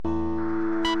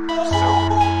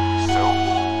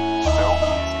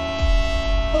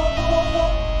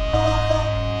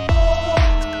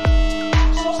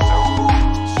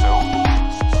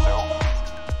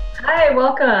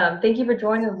welcome. Thank you for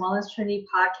joining the Wellness Trinity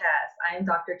podcast. I am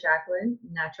Dr. Jacqueline,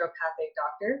 naturopathic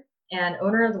doctor and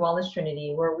owner of the Wellness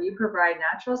Trinity, where we provide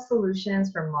natural solutions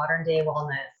for modern day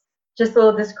wellness. Just a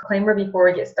little disclaimer before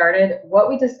we get started. What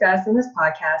we discuss in this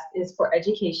podcast is for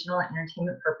educational and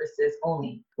entertainment purposes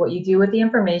only. What you do with the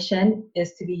information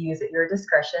is to be used at your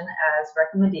discretion, as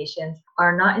recommendations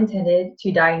are not intended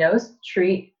to diagnose,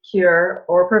 treat, cure,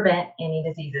 or prevent any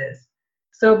diseases.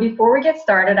 So before we get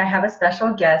started, I have a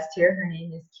special guest here. Her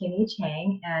name is Kini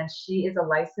Chang, and she is a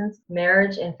licensed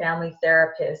marriage and family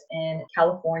therapist in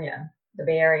California, the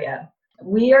Bay Area.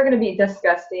 We are going to be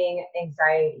discussing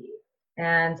anxiety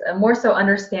and more so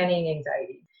understanding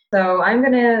anxiety. So I'm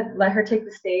going to let her take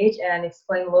the stage and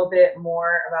explain a little bit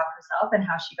more about herself and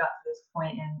how she got to this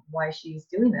point and why she's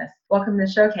doing this. Welcome to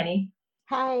the show, Kini.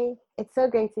 Hi, it's so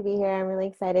great to be here. I'm really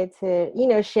excited to,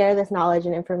 share this knowledge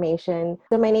and information.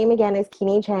 So my name again is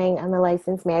Kini Chang. I'm a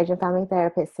licensed marriage and family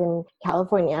therapist in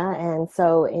California. And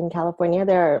so in California,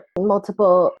 there are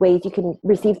multiple ways you can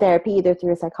receive therapy, either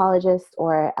through a psychologist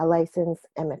or a licensed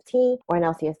MFT or an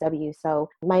LCSW. So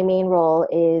my main role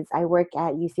is I work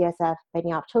at UCSF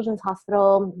Benioff Children's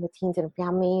Hospital with teens and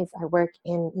families. I work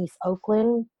in East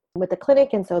Oakland with the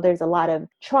clinic. And so there's a lot of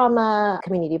trauma,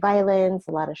 community violence,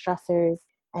 a lot of stressors.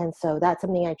 And so that's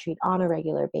something I treat on a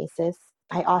regular basis.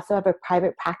 I also have a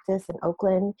private practice in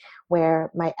Oakland where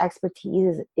my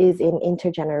expertise is in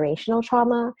intergenerational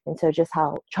trauma. And so just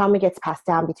how trauma gets passed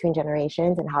down between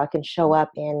generations and how it can show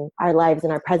up in our lives,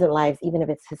 in our present lives, even if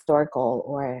it's historical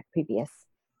or previous.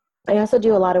 I also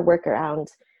do a lot of work around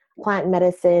plant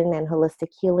medicine and holistic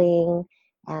healing.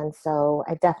 And so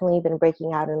I've definitely been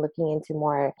breaking out and looking into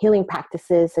more healing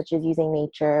practices, such as using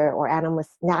nature or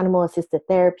animal-assisted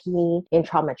therapy in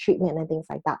trauma treatment and things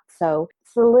like that. So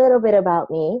it's a little bit about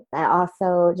me. I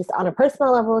also, just on a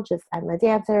personal level, I'm a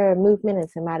dancer, movement and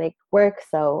somatic work.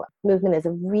 So movement is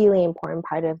a really important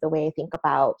part of the way I think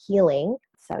about healing.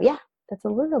 So yeah, that's a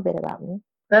little bit about me.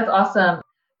 That's awesome.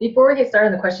 Before we get started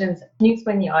on the questions, can you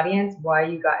explain to the audience why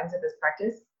you got into this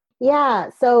practice?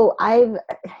 Yeah, so as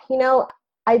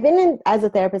a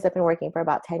therapist, I've been working for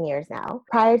about 10 years now.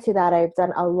 Prior to that, I've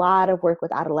done a lot of work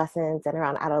with adolescents and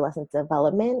around adolescent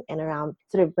development and around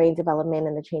sort of brain development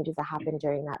and the changes that happen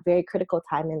during that very critical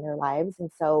time in their lives. And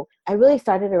so I really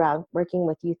started around working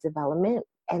with youth development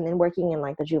and then working in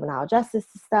like the juvenile justice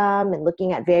system and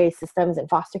looking at various systems in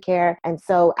foster care. And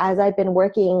so as I've been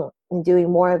working and doing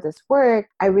more of this work,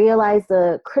 I realized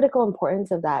the critical importance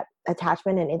of that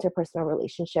attachment and interpersonal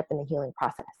relationship in the healing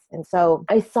process. And so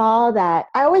I saw that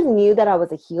I always knew that I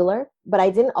was a healer, but I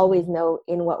didn't always know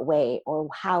in what way or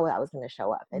how that was going to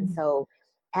show up. And so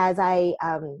as I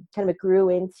kind of grew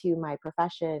into my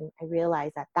profession, I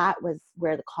realized that was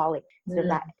where the calling, sort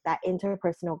of that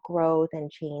interpersonal growth and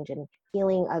change and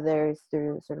healing others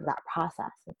through sort of that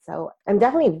process. And so I'm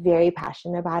definitely very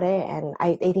passionate about it. And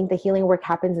I think the healing work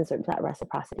happens in sort of that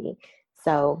reciprocity.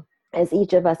 So as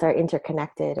each of us are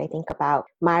interconnected, I think about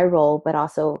my role, but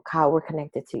also how we're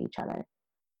connected to each other.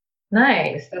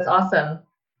 Nice. That's awesome.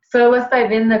 So let's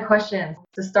dive in the questions.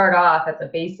 To start off at the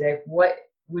basic, what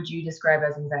would you describe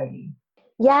as anxiety?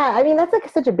 Yeah, I mean, that's like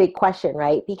such a big question,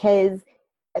 right? Because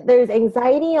there's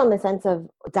anxiety on the sense of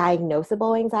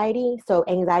diagnosable anxiety, so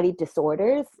anxiety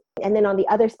disorders. And then on the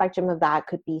other spectrum of that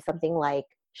could be something like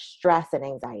stress and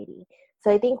anxiety. So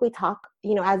I think we talk,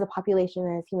 as a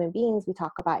population, as human beings, we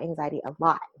talk about anxiety a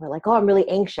lot. We're like, oh, I'm really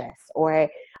anxious, or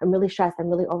I'm really stressed, I'm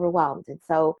really overwhelmed. And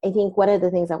so I think one of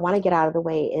the things I want to get out of the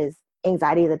way is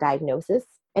anxiety, the diagnosis,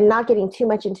 and not getting too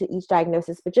much into each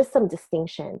diagnosis, but just some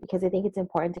distinction, because I think it's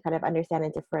important to kind of understand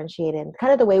and differentiate and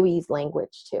kind of the way we use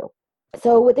language too.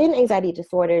 So within anxiety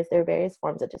disorders, there are various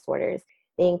forms of disorders.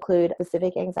 They include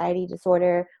specific anxiety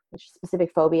disorder, which is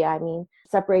specific phobia,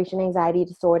 separation anxiety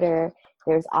disorder.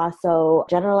 There's also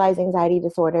generalized anxiety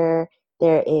disorder.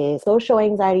 There is social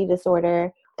anxiety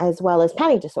disorder, as well as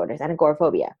panic disorders and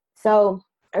agoraphobia. So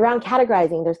around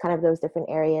categorizing, there's kind of those different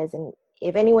areas. And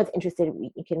if anyone's interested,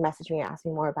 you can message me and ask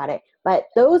me more about it. But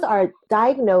those are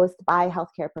diagnosed by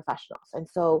healthcare professionals. And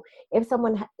so if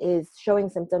someone is showing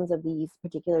symptoms of these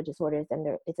particular disorders,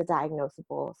 then it's a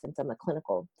diagnosable symptom, a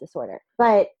clinical disorder.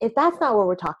 But if that's not what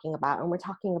we're talking about, and we're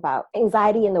talking about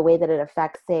anxiety in the way that it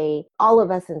affects, say, all of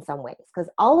us in some ways, because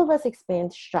all of us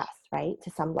experience stress, right,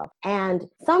 to some level. And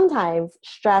sometimes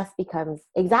stress becomes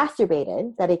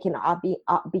exacerbated, that it can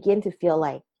begin to feel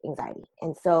like anxiety.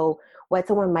 And so what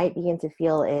someone might begin to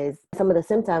feel is some of the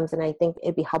symptoms, and I think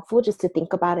it'd be helpful just to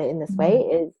think about it in this way,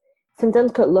 is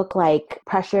symptoms could look like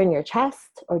pressure in your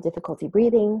chest or difficulty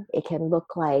breathing. It can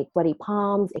look like sweaty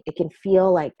palms. It can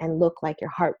feel like and look like your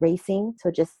heart racing.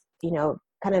 So just,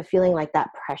 kind of feeling like that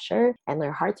pressure and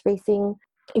their heart's racing.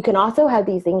 You can also have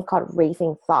these things called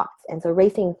racing thoughts. And so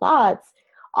racing thoughts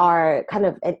are kind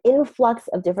of an influx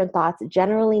of different thoughts,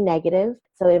 generally negative.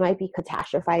 So it might be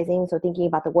catastrophizing. So thinking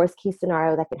about the worst case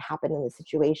scenario that could happen in the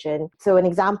situation. So an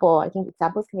example, I think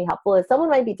examples can be helpful, is someone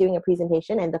might be doing a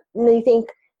presentation and they think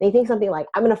something like,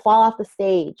 I'm going to fall off the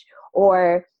stage,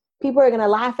 or people are going to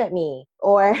laugh at me,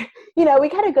 or, we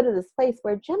kind of go to this place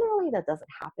where generally that doesn't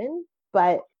happen,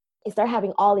 but you start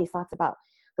having all these thoughts about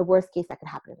the worst case that could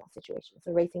happen in that situation.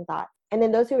 So racing thoughts. And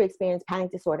then those who experience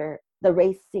panic disorder, the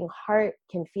racing heart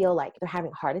can feel like they're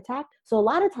having a heart attack. So a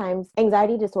lot of times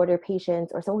anxiety disorder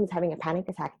patients or someone who's having a panic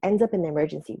attack ends up in the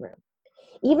emergency room.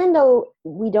 Even though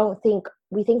we think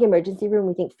emergency room,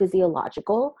 we think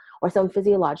physiological or some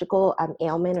physiological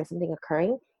ailment or something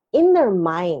occurring, in their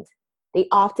mind, they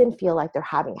often feel like they're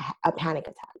having a panic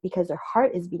attack because their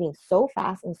heart is beating so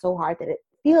fast and so hard that it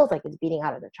feels like it's beating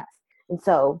out of their chest. And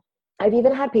so I've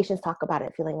even had patients talk about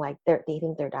it feeling like they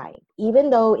think they're dying. Even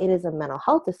though it is a mental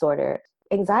health disorder,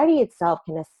 anxiety itself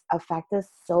can affect us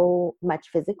so much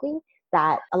physically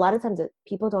that a lot of times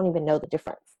people don't even know the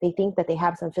difference. They think that they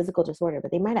have some physical disorder, but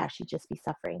they might actually just be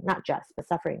suffering, but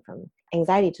suffering from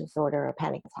anxiety disorder or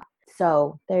panic attack.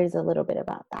 So there's a little bit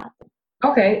about that.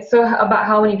 Okay, so about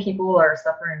how many people are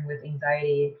suffering with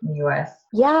anxiety in the US?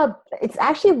 Yeah, it's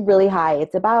actually really high.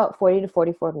 It's about 40 to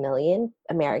 44 million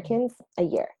Americans a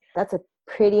year. That's a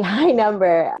pretty high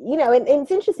number. And it's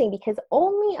interesting because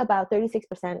only about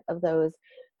 36% of those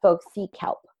folks seek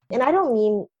help. And I don't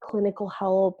mean clinical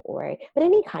help but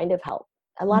any kind of help.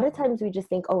 A lot of times we just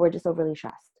think, oh, we're just overly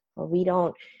stressed, or we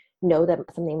don't know that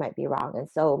something might be wrong. And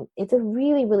so it's a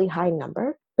really, really high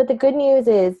number. But the good news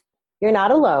is you're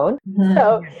not alone. Mm-hmm.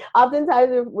 So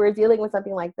oftentimes if we're dealing with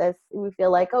something like this, we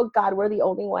feel like, oh God, we're the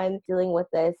only one dealing with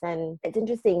this. And it's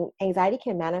interesting. Anxiety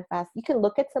can manifest. You can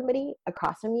look at somebody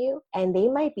across from you and they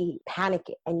might be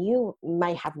panicking and you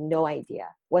might have no idea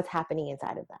what's happening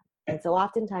inside of them. And so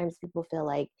oftentimes people feel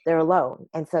like they're alone.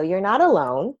 And so you're not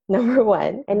alone, number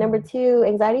one. And number two,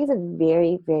 anxiety is a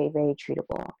very, very, very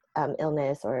treatable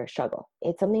illness or struggle.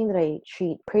 It's something that I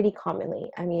treat pretty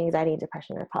commonly. I mean, anxiety and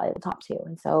depression are probably the top two.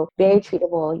 And so very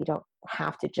treatable. You don't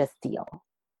have to just deal.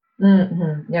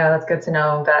 Mm-hmm. Yeah, that's good to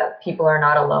know that people are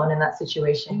not alone in that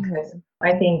situation. Because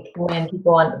I think when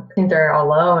people think they're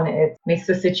alone, it makes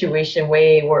the situation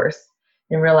way worse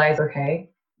and realize, okay,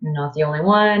 you're not the only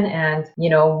one. And,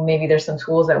 maybe there's some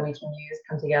tools that we can use,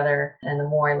 come together. And the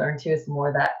more I learn too, is the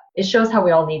more that it shows how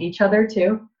we all need each other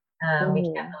too.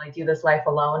 We can't really do this life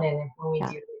alone. And when we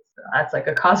do, that's like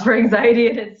a cause for anxiety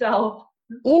in itself.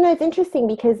 It's interesting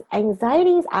because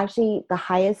anxiety is actually the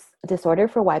highest disorder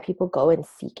for why people go and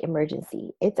seek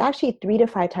emergency. It's actually 3 to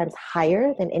 5 times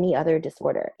higher than any other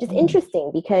disorder. Just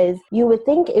interesting because you would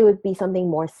think it would be something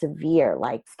more severe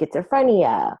like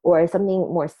schizophrenia or something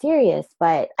more serious.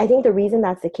 But I think the reason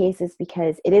that's the case is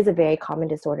because it is a very common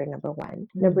disorder, number one.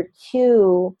 Number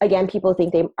two, again, people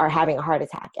think they are having a heart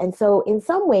attack. And so in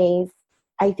some ways,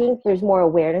 I think there's more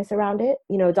awareness around it.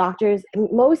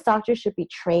 Most doctors should be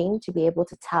trained to be able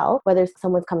to tell whether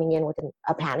someone's coming in with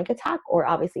a panic attack or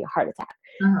obviously a heart attack.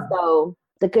 So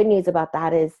the good news about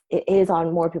that is it is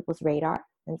on more people's radar.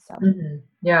 And so,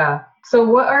 yeah. So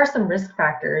what are some risk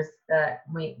factors that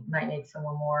might make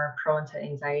someone more prone to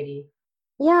anxiety?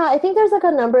 Yeah, I think there's like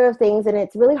a number of things and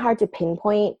it's really hard to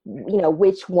pinpoint,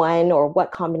 which one or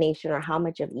what combination or how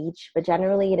much of each, but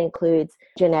generally it includes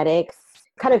genetics,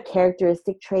 kind of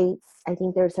characteristic traits. I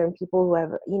think there are certain people who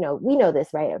have, we know this,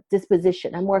 right? A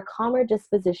disposition, a more calmer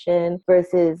disposition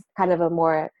versus kind of a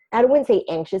more, I wouldn't say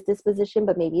anxious disposition,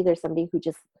 but maybe there's somebody who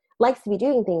just likes to be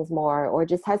doing things more or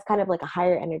just has kind of like a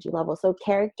higher energy level. So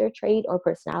character trait or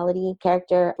personality,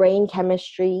 character, brain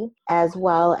chemistry, as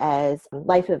well as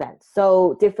life events.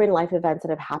 So different life events that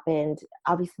have happened.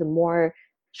 Obviously, the more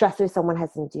stressors someone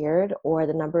has endured or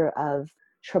the number of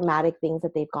traumatic things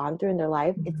that they've gone through in their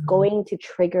life, it's going to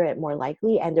trigger it more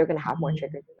likely and they're going to have more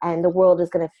triggers and the world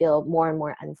is going to feel more and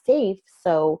more unsafe.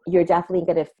 So you're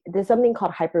definitely going to, there's something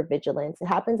called hypervigilance. It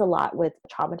happens a lot with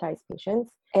traumatized patients.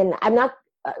 And I'm not,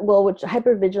 with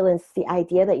hypervigilance, the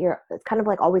idea that it's kind of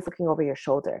like always looking over your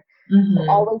shoulder. So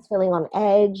always feeling on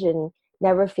edge and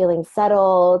never feeling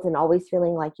settled and always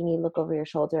feeling like you need to look over your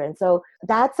shoulder. And so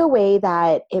that's a way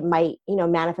that it might,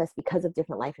 manifest because of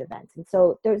different life events. And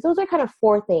so those are kind of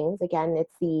 4 things. Again,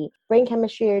 it's the brain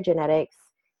chemistry or genetics,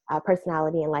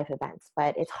 personality, and life events.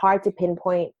 But it's hard to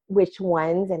pinpoint which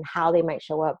ones and how they might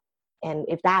show up and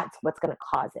if that's what's going to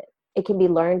cause it. It can be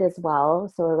learned as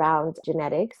well. So around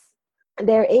genetics,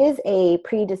 there is a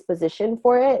predisposition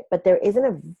for it, but there isn't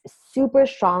a super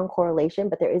strong correlation,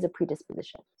 but there is a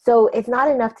predisposition. So it's not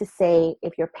enough to say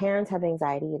if your parents have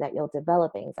anxiety that you'll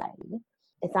develop anxiety.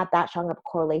 It's not that strong of a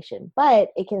correlation, but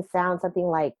it can sound something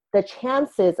like the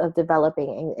chances of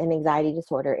developing an anxiety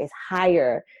disorder is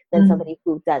higher than somebody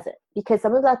who doesn't, because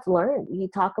some of that's learned. You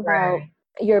talk about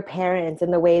your parents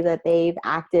and the way that they've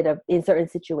acted in certain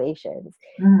situations.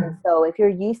 And so if you're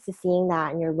used to seeing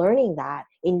that and you're learning that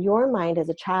in your mind as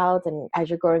a child and as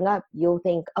you're growing up, you'll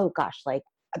think, oh gosh, like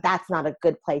that's not a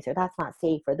good place, or that's not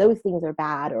safe, or those things are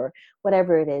bad, or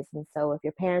whatever it is. And so if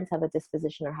your parents have a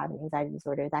disposition or have an anxiety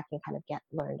disorder, that can kind of get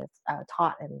learned,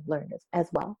 taught and learned as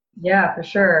well. Yeah, for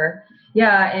sure.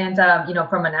 Yeah, and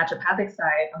from a naturopathic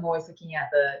side, I'm always looking at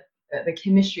the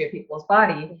chemistry of people's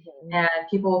body, and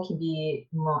people can be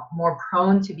more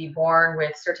prone to be born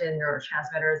with certain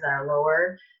neurotransmitters that are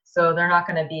lower, so they're not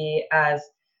going to be as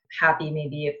happy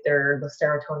maybe if they're the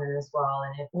serotonin as well,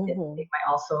 and if they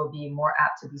might also be more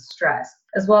apt to be stressed,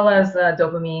 as well as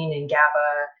dopamine and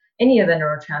GABA. Any of the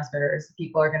neurotransmitters,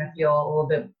 people are going to feel a little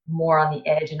bit more on the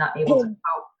edge and not able to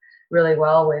cope really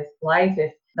well with life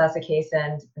if that's the case.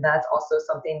 And that's also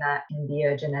something that can be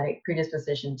a genetic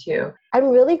predisposition too. I'm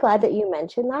really glad that you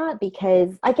mentioned that,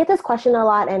 because I get this question a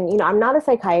lot, and I'm not a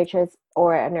psychiatrist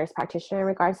or a nurse practitioner in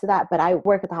regards to that, but I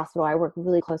work at the hospital. I work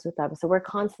really close with them. So we're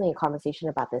constantly in conversation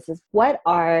about this, is what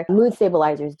are mood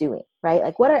stabilizers doing, right?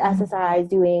 Like what are SSRIs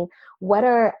doing? What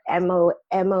are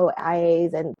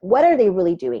MOIAs, and what are they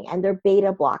really doing? And they're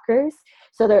beta blockers.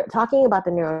 So they're talking about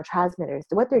the neurotransmitters.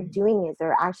 What they're doing is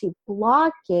they're actually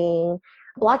blocking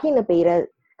the beta,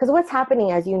 because what's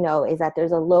happening, as you know, is that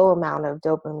there's a low amount of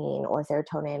dopamine or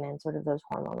serotonin and sort of those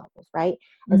hormone levels, right?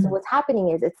 And so what's happening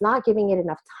is it's not giving it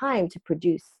enough time to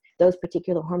produce those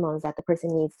particular hormones that the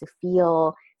person needs to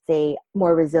feel, say,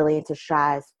 more resilient to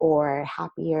stress or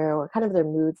happier, or kind of their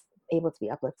moods able to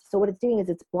be uplifted. So what it's doing is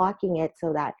it's blocking it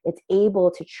so that it's able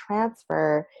to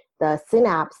transfer the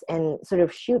synapse and sort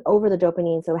of shoot over the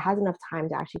dopamine, so it has enough time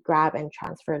to actually grab and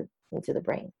transfer into the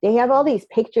brain. They have all these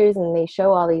pictures and they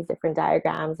show all these different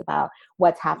diagrams about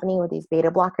what's happening with these beta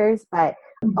blockers, but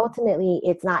ultimately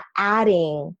it's not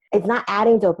adding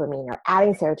dopamine or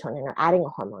adding serotonin or adding a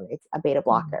hormone. It's a beta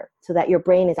blocker so that your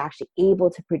brain is actually able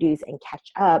to produce and catch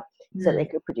up so that they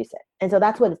could produce it. And so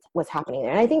that's what's happening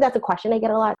there. And I think that's a question I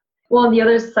get a lot. Well, and the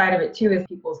other side of it too is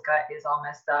people's gut is all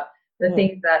messed up. The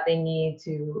things that they need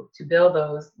to build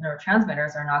those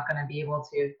neurotransmitters are not going to be able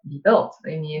to be built.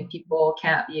 I mean, if people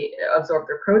can't absorb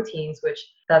their proteins, which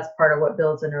that's part of what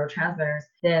builds the neurotransmitters,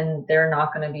 then they're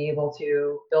not going to be able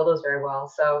to build those very well.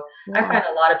 So I find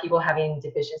a lot of people having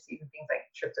deficiencies in things like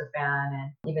tryptophan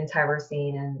and even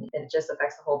tyrosine, and it just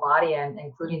affects the whole body, and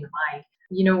including the mind.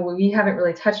 We haven't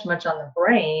really touched much on the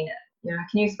brain. Can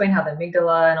you explain how the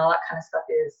amygdala and all that kind of stuff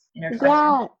is intertwined?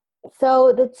 Yeah.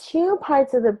 So the two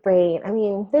parts of the brain, I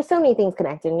mean, there's so many things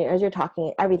connected. As you're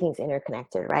talking, everything's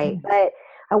interconnected, right? But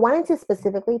I wanted to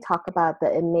specifically talk about the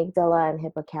amygdala and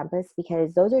hippocampus,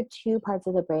 because those are two parts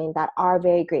of the brain that are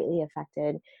very greatly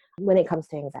affected when it comes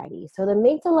to anxiety. So the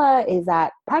amygdala is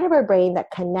that part of our brain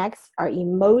that connects our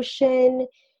emotion,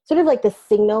 sort of like the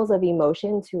signals of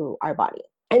emotion, to our body.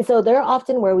 And so they're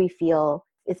often where we feel,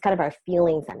 it's kind of our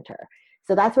feeling center.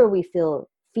 So that's where we feel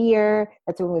fear.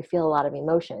 That's when we feel a lot of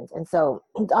emotions. And so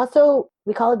it's also,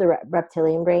 we call it the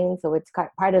reptilian brain. So it's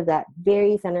part of that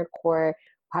very center core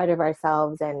part of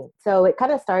ourselves. And so it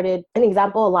kind of started, an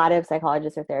example a lot of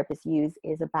psychologists or therapists use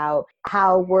is about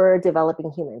how we're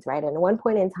developing humans, right? And at one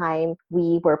point in time,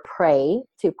 we were prey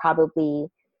to probably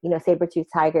saber-toothed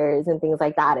tigers and things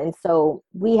like that. And so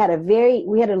we had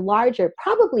a larger,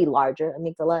 probably larger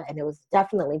amygdala, and it was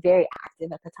definitely very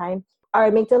active at the time. Our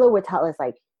amygdala would tell us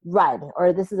like, run,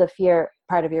 or this is a fear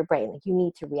part of your brain, like you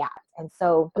need to react. And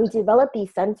so we develop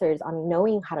these sensors on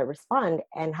knowing how to respond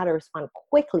and how to respond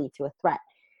quickly to a threat.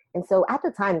 And so at the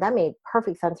time that made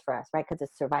perfect sense for us, right? Because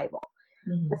it's survival.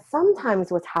 But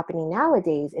sometimes what's happening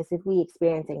nowadays is if we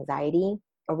experience anxiety,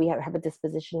 or we have a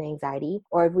disposition to anxiety,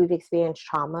 or if we've experienced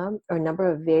trauma or a number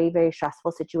of very, very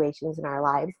stressful situations in our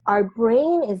lives, our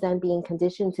brain is then being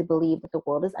conditioned to believe that the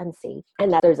world is unsafe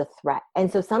and that there's a threat.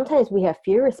 And so sometimes we have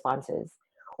fear responses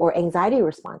or anxiety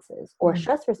responses or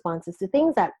stress responses to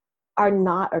things that are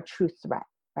not a true threat,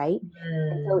 right?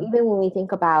 And so even when we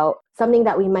think about something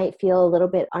that we might feel a little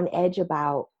bit on edge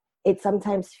about, it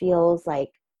sometimes feels like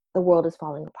the world is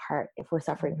falling apart if we're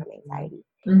suffering from anxiety.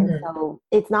 And so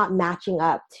it's not matching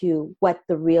up to what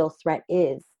the real threat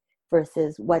is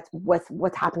versus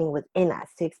what's happening within us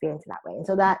to experience it that way. And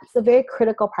so that's a very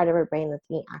critical part of our brain that's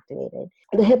being activated.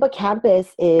 The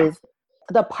hippocampus is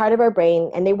the part of our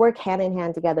brain, and they work hand in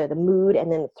hand together, the mood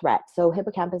and then the threat. So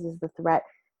hippocampus is the threat,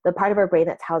 the part of our brain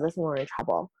that tells us when we're in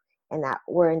trouble and that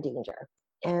we're in danger.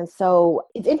 And so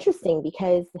it's interesting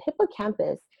because the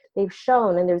hippocampus, they've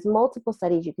shown, and there's multiple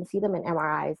studies, you can see them in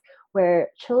MRIs, where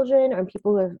children or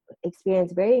people who have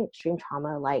experienced very extreme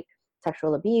trauma like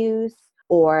sexual abuse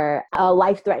or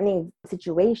life-threatening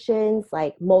situations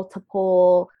like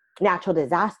multiple natural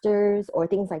disasters or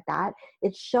things like that,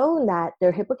 it's shown that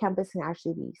their hippocampus can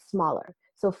actually be smaller.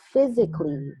 So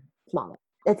physically smaller.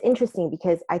 That's interesting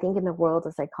because I think in the world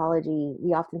of psychology,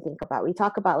 we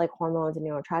talk about like hormones and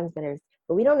neurotransmitters,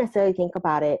 but we don't necessarily think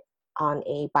about it on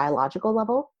a biological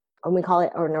level, and we call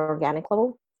it or an organic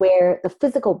level, where the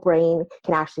physical brain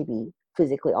can actually be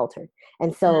physically altered.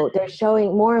 And so they're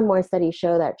showing, more and more studies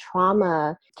show that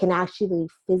trauma can actually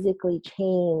physically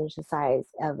change the size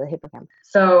of the hippocampus.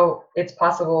 So it's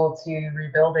possible to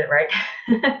rebuild it, right?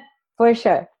 For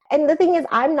sure. And the thing is,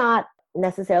 I'm not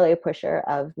necessarily a pusher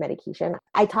of medication.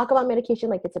 I talk about medication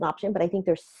like it's an option, but I think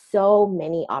there's so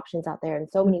many options out there and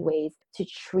so many ways to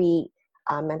treat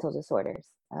mental disorders,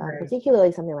 Right.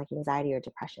 particularly something like anxiety or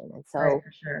depression. And so Right,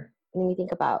 for sure. when you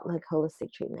think about like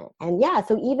holistic treatment, and yeah,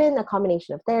 so even a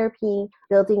combination of therapy,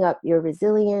 building up your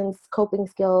resilience, coping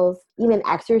skills, even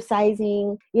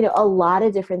exercising, a lot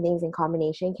of different things in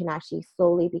combination can actually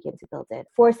slowly begin to build it.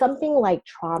 For something like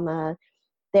trauma,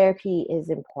 therapy is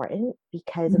important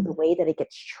because of the way that it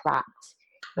gets trapped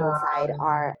inside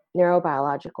our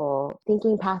neurobiological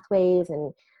thinking pathways.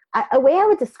 And a way I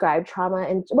would describe trauma,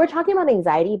 and we're talking about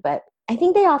anxiety, but I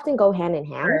think they often go hand in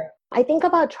hand. Right. I think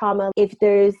about trauma, if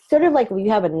there's sort of like you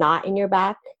have a knot in your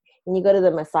back and you go to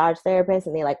the massage therapist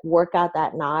and they like work out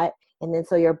that knot. And then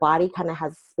so your body kind of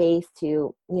has space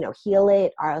to, heal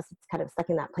it, or else it's kind of stuck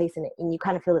in that place and you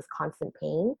kind of feel this constant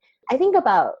pain. I think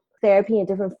about therapy and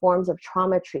different forms of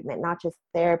trauma treatment, not just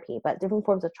therapy, but different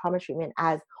forms of trauma treatment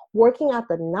as working out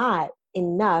the knot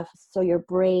enough so your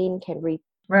brain can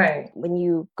Right. When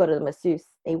you go to the masseuse,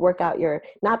 they work out your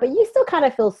knot, but you still kind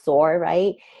of feel sore,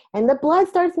 right? And the blood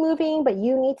starts moving, but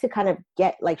you need to kind of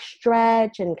get like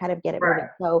stretch and kind of get it moving.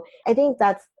 So I think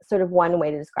that's sort of one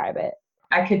way to describe it.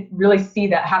 I could really see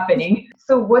that happening.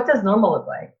 So what does normal look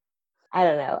like? I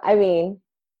don't know. I mean,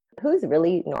 who's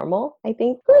really normal? I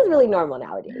think who's really normal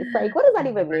nowadays? Like, what does that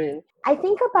even mean? I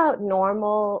think about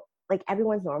normal, like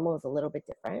everyone's normal is a little bit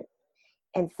different.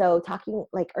 And so talking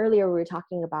like earlier, we were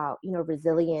talking about,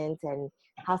 resilience and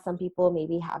how some people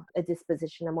maybe have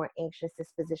a more anxious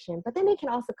disposition, but then they can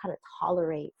also kind of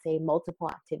tolerate, say, multiple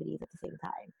activities at the same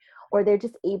time, or they're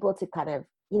just able to kind of,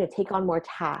 take on more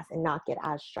tasks and not get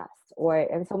as stressed,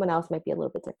 and someone else might be a little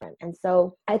bit different. And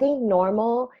so I think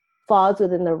normal falls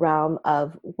within the realm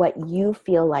of what you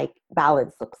feel like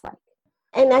balance looks like.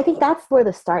 And I think that's where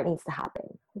the start needs to happen.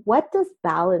 What does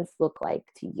balance look like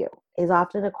to you is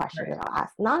often a question that I'll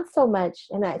ask. Not so much,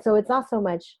 so it's not so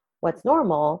much what's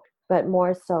normal, but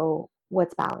more so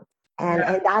what's balance. And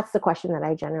that's the question that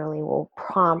I generally will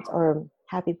prompt or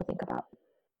have people think about.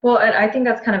 Well, and I think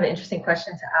that's kind of an interesting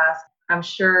question to ask. I'm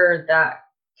sure that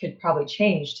could probably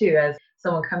change too, as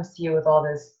someone comes to you with all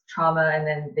this trauma and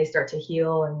then they start to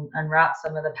heal and unwrap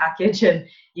some of the package and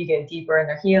you get deeper in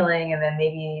their healing, and then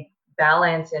maybe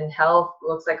balance and health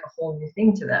looks like a whole new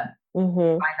thing to them. Mm-hmm.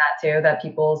 Find that too, that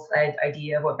people's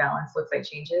idea of what balance looks like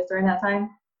changes during that time.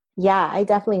 Yeah, I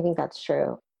definitely think that's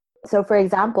true. So for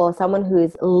example, someone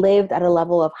who's lived at a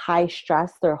level of high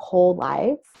stress their whole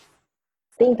lives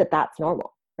think that that's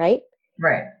normal, right?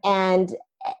 Right. And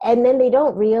then they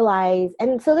don't realize,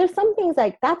 and so there's some things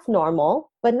like that's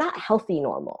normal, but not healthy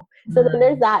normal. So then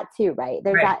there's that too, right?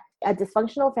 There's that a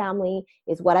dysfunctional family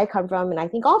is what I come from, and I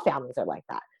think all families are like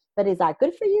that. But is that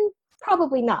good for you?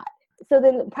 Probably not. So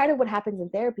then part of what happens in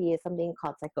therapy is something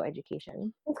called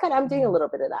psychoeducation. It's I'm doing a little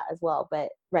bit of that as well, but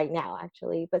right now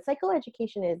actually. But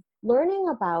psychoeducation is learning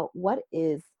about what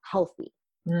is healthy.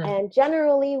 And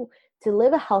generally to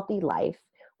live a healthy life,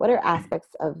 what are aspects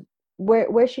of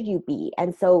where should you be?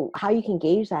 And so how you can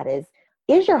gauge that is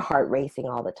your heart racing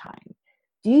all the time?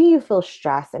 Do you feel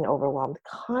stressed and overwhelmed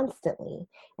constantly?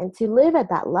 And to live at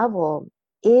that level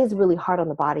is really hard on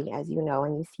the body, as you know,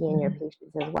 and you see in your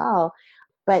patients as well.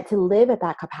 But to live at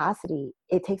that capacity,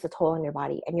 it takes a toll on your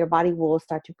body, and your body will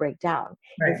start to break down.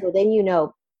 And so then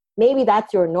maybe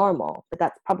that's your normal, but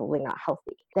that's probably not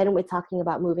healthy. Then we're talking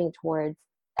about moving towards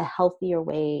a healthier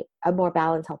way, a more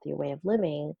balanced, healthier way of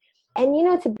living. And,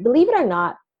 to believe it or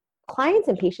not, clients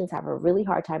and patients have a really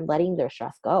hard time letting their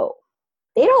stress go.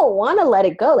 They don't want to let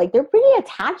it go. Like, they're pretty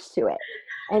attached to it.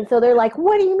 And so they're like,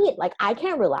 what do you mean? Like, I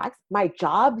can't relax. My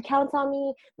job counts on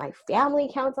me. My family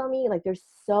counts on me. Like, there's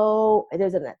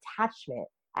an attachment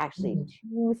actually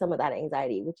to some of that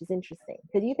anxiety, which is interesting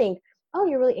because you think, oh,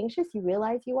 you're really anxious. You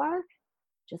realize you are.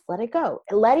 Just let it go.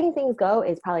 Letting things go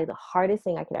is probably the hardest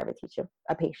thing I could ever teach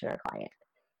a patient or client.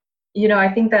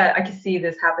 I think that I could see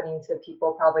this happening to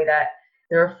people probably that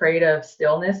they're afraid of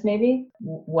stillness, maybe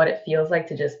what it feels like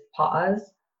to just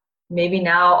pause. Maybe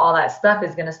now all that stuff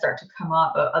is going to start to come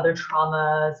up, other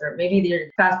traumas, or maybe your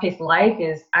fast-paced life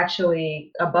is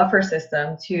actually a buffer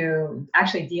system to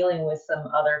actually dealing with some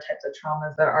other types of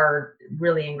traumas that are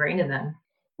really ingrained in them.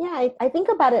 Yeah, I think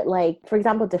about it like, for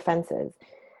example, defenses.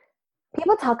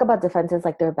 People talk about defenses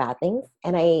like they're bad things,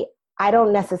 and I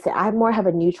don't necessarily. I more have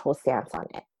a neutral stance on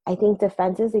it. I think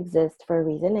defenses exist for a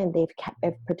reason, and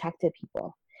they've protected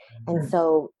people. And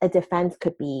so a defense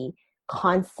could be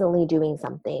constantly doing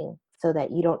something so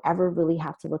that you don't ever really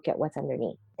have to look at what's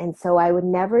underneath. And so I would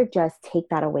never just take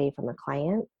that away from a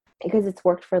client because it's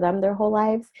worked for them their whole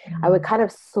lives. I would kind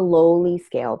of slowly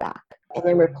scale back and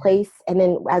then and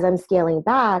then as I'm scaling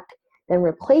back, then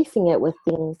replacing it with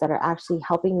things that are actually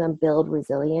helping them build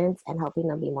resilience and helping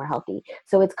them be more healthy.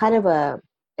 So it's kind of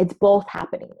it's both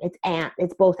happening.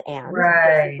 It's both and versus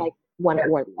Right. like one Yeah.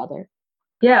 or the other.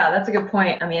 Yeah, that's a good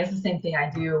point. I mean, it's the same thing I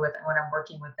do with when I'm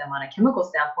working with them on a chemical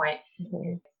standpoint.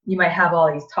 You might have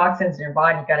all these toxins in your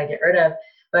body you got to get rid of,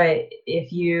 but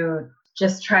if you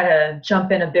just try to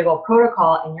jump in a big old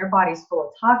protocol and your body's full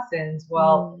of toxins,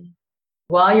 well,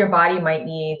 while your body might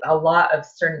need a lot of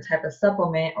certain type of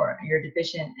supplement or you're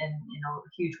deficient in a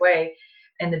huge way,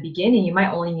 in the beginning you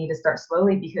might only need to start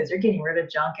slowly because you're getting rid of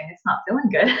junk and it's not feeling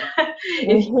good.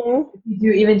 if you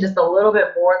do even just a little bit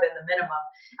more than the minimum,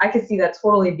 I could see that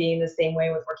totally being the same way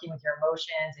with working with your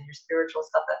emotions and your spiritual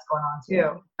stuff that's going on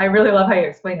too. I really love how you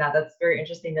explain that. That's very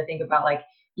interesting to think about, like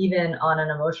even on an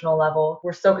emotional level,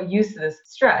 we're so used to this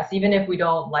stress, even if we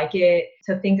don't like it,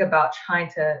 to think about trying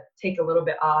to take a little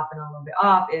bit off and a little bit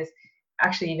off is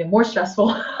actually even more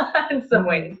stressful in some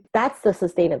ways. That's the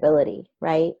sustainability,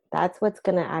 right? That's what's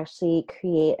going to actually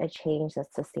create a change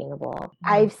that's sustainable.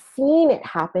 I've seen it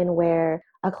happen where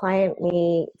a client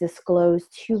may disclose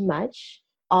too much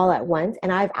all at once,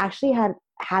 and I've actually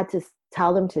had to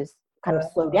tell them to kind of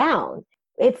slow down.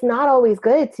 It's not always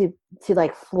good to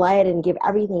like flood and give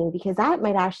everything, because that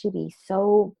might actually be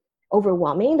so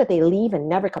overwhelming that they leave and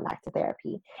never come back to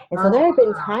therapy. And so there have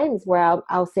been times where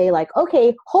I'll say like,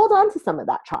 okay, hold on to some of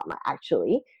that trauma,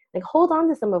 actually. Like, hold on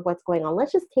to some of what's going on.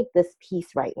 Let's just take this piece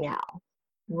right now.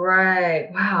 Right.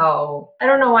 Wow. I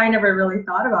don't know why I never really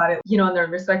thought about it, in the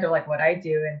respect of like what I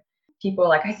do. And people are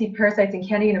like, I see parasites and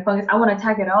candy and a fungus. I want to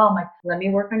attack it all. I'm like, let me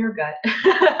work on your gut.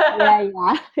 Yeah.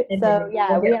 And so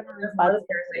yeah, we have more of the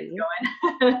parasites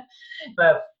going.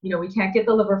 But we can't get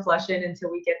the liver flushing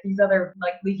until we get these other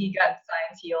like leaky gut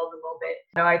science healed a little bit.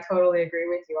 I totally agree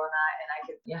with you on that, and I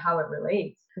could how it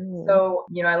relates. So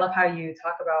I love how you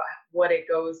talk about what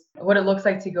it looks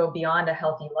like to go beyond a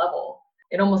healthy level.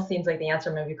 It almost seems like the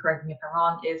answer, maybe correct me if I'm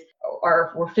wrong, is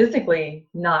we're physically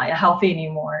not healthy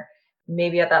anymore.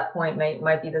 Maybe at that point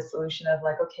might be the solution of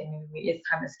like, okay, maybe it's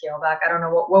time to scale back. I don't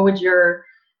know. What would your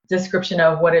description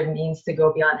of what it means to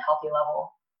go beyond healthy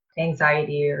level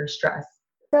anxiety or stress?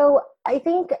 So I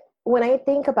think when I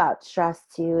think about stress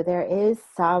too, there is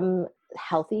some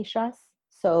healthy stress.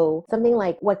 So something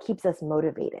like what keeps us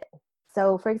motivated.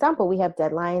 So for example, we have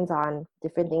deadlines on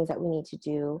different things that we need to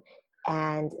do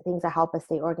and things that help us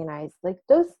stay organized. Like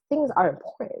those things are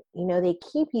important. They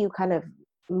keep you kind of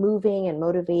moving and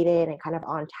motivated and kind of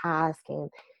on task, and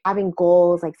having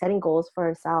goals, like setting goals for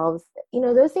ourselves.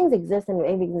 Those things exist and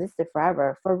they've existed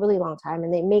forever for a really long time,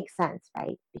 and they make sense,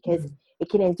 right? Because it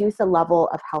can induce a level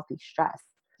of healthy stress.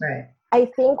 Right. I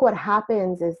think what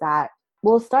happens is that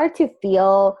we'll start to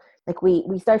feel like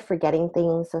we start forgetting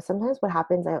things. So sometimes what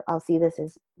happens, I'll see this,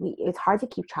 is it's hard to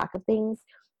keep track of things.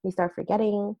 We start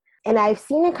forgetting. And I've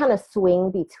seen it kind of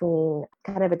swing between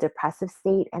kind of a depressive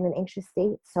state and an anxious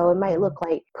state. So it might look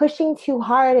like pushing too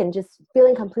hard and just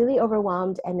feeling completely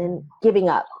overwhelmed and then giving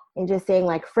up and just saying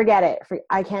like, forget it.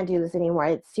 I can't do this anymore.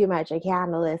 It's too much. I can't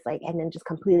handle this. And then just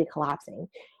completely collapsing.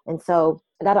 And so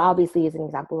that obviously is an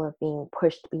example of being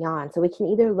pushed beyond. So it can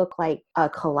either look like a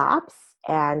collapse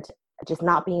and just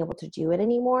not being able to do it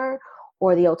anymore,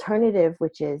 or the alternative,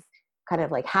 which is kind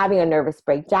of like having a nervous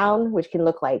breakdown, which can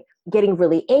look like getting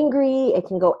really angry. It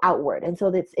can go outward. And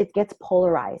so it gets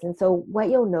polarized. And so what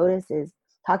you'll notice is,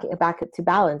 talking back to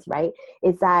balance, right,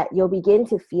 is that you'll begin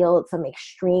to feel some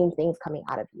extreme things coming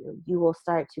out of you. You will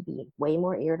start to be way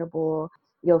more irritable.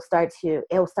 It'll start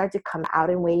to come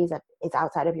out in ways that is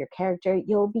outside of your character.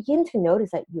 You'll begin to notice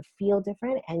that you feel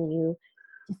different and you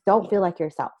just don't feel like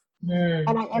yourself.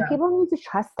 And people need to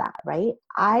trust that, right?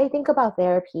 I think about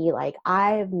therapy like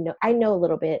I know a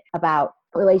little bit about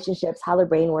relationships, how the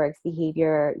brain works,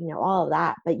 behavior, all of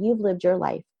that. But you've lived your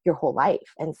life, your whole life.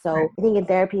 And so I think in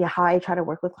therapy, how I try to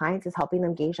work with clients is helping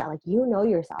them gauge that, like,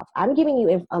 yourself. I'm giving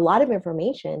you a lot of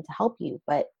information to help you,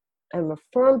 but I'm a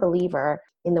firm believer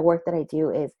in the work that I do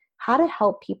is how to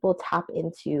help people tap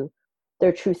into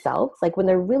their true selves. Like when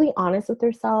they're really honest with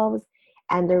themselves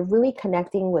and they're really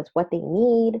connecting with what they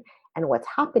need and what's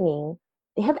happening,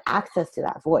 they have access to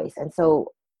that voice. And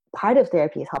so part of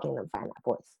therapy is helping them find that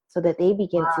voice so that they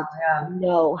begin to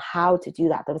know how to do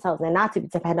that themselves and not to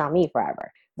depend on me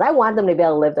forever. Because I want them to be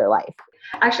able to live their life.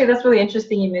 Actually, that's really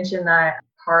interesting. You mentioned that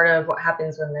part of what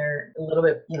happens when they're a little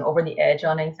bit, over the edge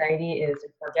on anxiety is to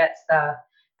forget stuff.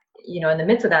 In the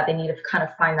midst of that, they need to kind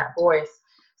of find that voice.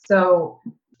 So,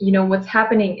 what's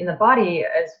happening in the body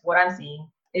is what I'm seeing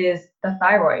is the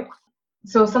thyroid.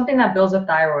 So something that builds a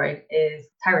thyroid is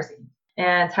tyrosine.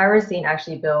 And tyrosine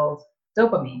actually builds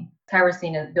dopamine.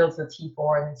 Tyrosine builds the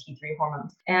T4 and the T3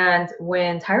 hormones. And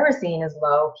when tyrosine is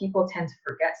low, people tend to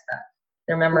forget stuff.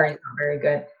 Their memory is not very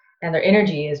good. And their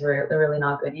energy is really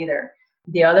not good either.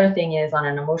 The other thing is on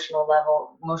an emotional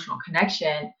level, emotional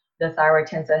connection, the thyroid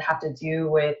tends to have to do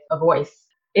with a voice.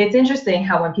 It's interesting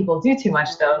how when people do too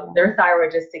much, though, their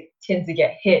thyroid just tends to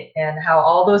get hit, and how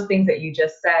all those things that you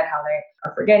just said, how they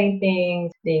are forgetting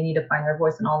things, they need to find their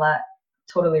voice and all that,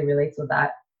 totally relates with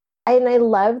that. And I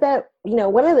love that,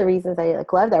 one of the reasons I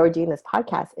love that we're doing this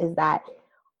podcast is that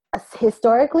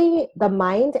historically, the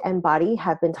mind and body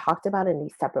have been talked about in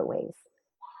these separate ways.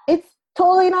 It's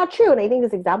totally not true. And I think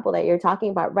this example that you're talking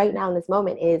about right now in this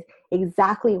moment is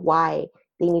exactly why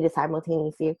they need to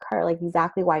simultaneously occur, like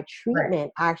exactly why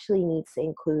treatment actually needs to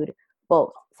include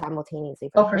both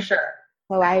simultaneously. For sure.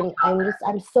 So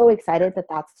I'm so excited that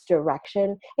that's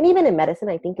direction. And even in medicine,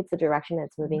 I think it's a direction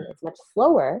that's moving. It's much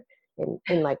slower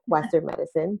in like Western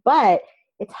medicine, but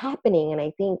it's happening. And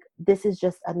I think this is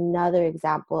just another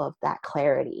example of that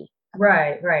clarity.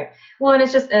 Right. Well, and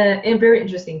it's just very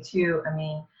interesting too. I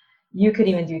mean, you could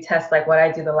even do tests like what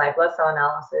I do, the live blood cell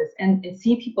analysis, and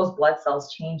see people's blood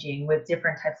cells changing with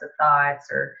different types of thoughts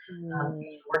or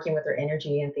working with their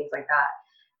energy and things like that.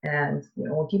 And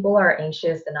when people are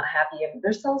anxious and not happy,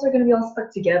 their cells are going to be all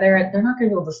stuck together and they're not going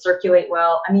to be able to circulate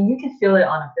well. I mean, you can feel it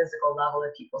on a physical level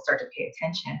if people start to pay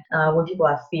attention. When people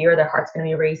have fear, their heart's going to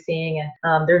be racing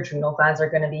and their adrenal glands are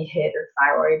going to be hit, or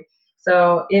thyroid.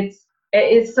 So it's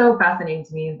so fascinating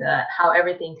to me that how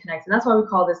everything connects. And that's why we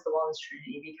call this the wellness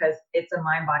trinity, because it's a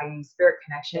mind, body, spirit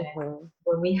connection. And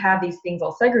when we have these things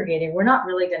all segregated, we're not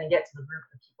really going to get to the root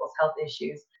of people's health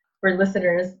issues. For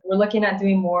listeners, we're looking at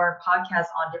doing more podcasts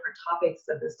on different topics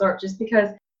of this sort, just because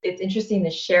it's interesting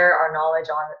to share our knowledge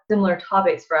on similar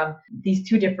topics from these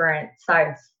two different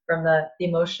sides, from the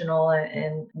emotional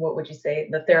and what would you say,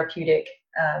 the therapeutic,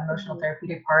 emotional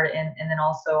therapeutic part, and then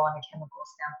also on a chemical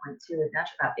standpoint too with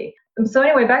naturopathy. So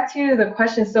anyway, back to the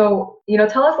question. So,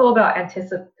 tell us a little about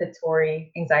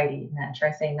anticipatory anxiety. And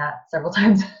try saying that several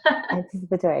times.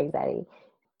 Anticipatory anxiety.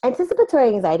 Anticipatory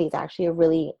anxiety is actually a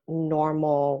really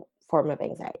normal form of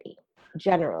anxiety,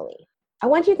 generally. I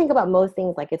want you to think about most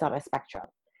things like it's on a spectrum,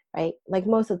 right? Like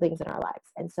most of the things in our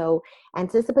lives. And so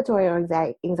anticipatory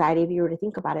anxiety, if you were to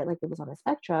think about it like it was on a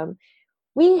spectrum,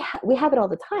 we have it all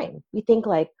the time. We think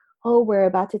like, oh, we're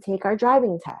about to take our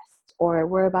driving test, or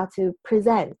we're about to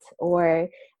present, or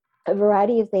a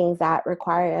variety of things that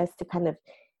require us to kind of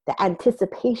the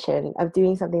anticipation of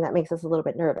doing something that makes us a little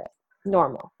bit nervous.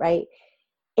 Normal, right?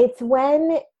 It's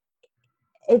when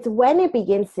it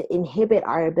begins to inhibit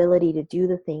our ability to do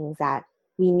the things that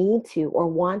we need to or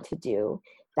want to do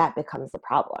that becomes the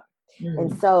problem.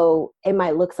 And so it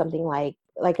might look something like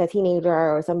a teenager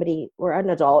or somebody or an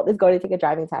adult is going to take a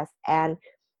driving test and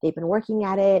they've been working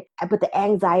at it, but the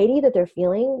anxiety that they're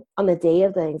feeling on the day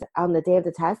of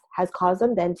the test has caused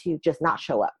them then to just not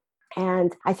show up.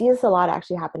 And I see this a lot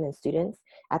actually happen in students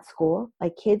at school.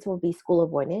 Like kids will be school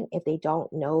avoidant if they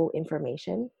don't know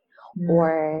information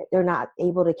or they're not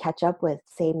able to catch up with,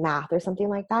 say, math or something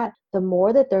like that. The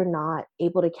more that they're not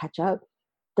able to catch up,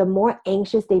 the more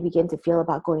anxious they begin to feel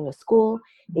about going to school.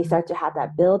 They start to have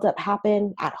that buildup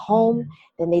happen at home.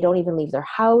 Then they don't even leave their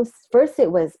house. First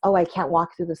it was, oh, I can't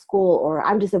walk through the school, or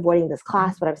I'm just avoiding this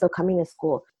class, but I'm still coming to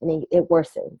school. And it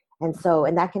worsened. And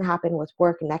that can happen with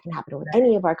work, and that can happen with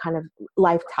any of our kind of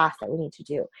life tasks that we need to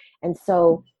do. And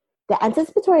so the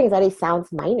anticipatory anxiety sounds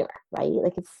minor, right?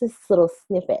 Like it's this little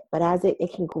snippet, but as it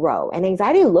can grow. And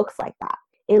anxiety looks like that.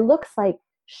 It looks like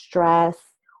stress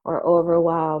or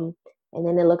overwhelm. And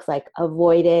then it looks like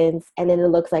avoidance. And then it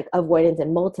looks like avoidance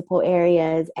in multiple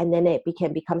areas. And then it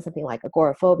can become something like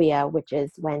agoraphobia, which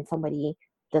is when somebody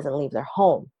doesn't leave their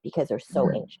home because they're so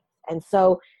anxious. And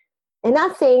so And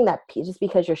not saying that just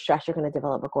because you're stressed, you're going to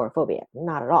develop agoraphobia.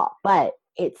 Not at all. But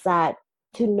it's that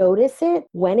to notice it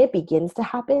when it begins to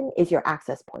happen is your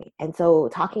access point. And so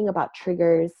talking about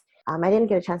triggers, I didn't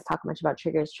get a chance to talk much about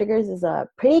triggers. Triggers is a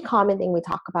pretty common thing we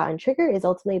talk about. And trigger is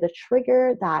ultimately the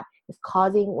trigger that is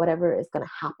causing whatever is going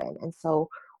to happen. And so,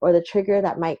 or the trigger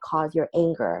that might cause your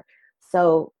anger.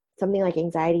 So something like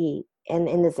anxiety, and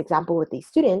in this example with these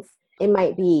students, it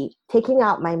might be taking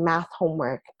out my math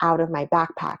homework out of my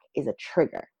backpack is a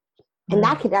trigger. And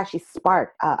that could actually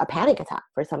spark a panic attack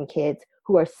for some kids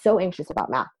who are so anxious about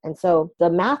math. And so the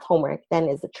math homework then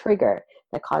is the trigger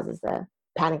that causes the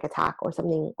panic attack or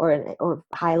something, or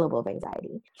high level of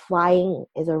anxiety. Flying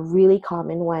is a really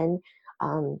common one.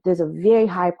 There's a very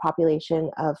high population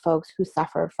of folks who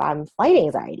suffer from flight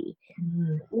anxiety.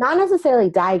 Not necessarily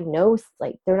diagnosed,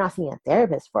 like they're not seeing a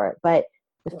therapist for it, but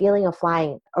the feeling of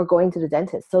flying or going to the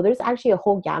dentist. So there's actually a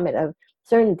whole gamut of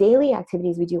certain daily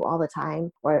activities we do all the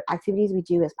time, or activities we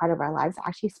do as part of our lives,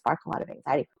 actually spark a lot of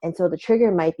anxiety. And so the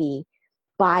trigger might be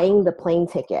buying the plane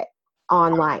ticket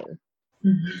online.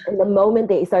 And the moment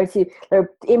they're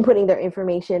inputting their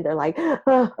information, they're like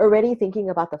already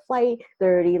thinking about the flight.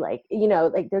 They're already like,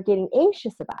 like they're getting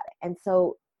anxious about it. And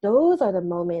so those are the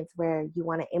moments where you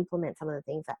want to implement some of the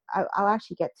things that I'll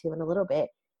actually get to in a little bit,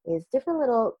 is different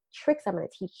little tricks I'm going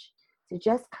to teach to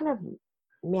just kind of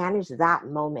manage that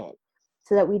moment,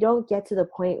 so that we don't get to the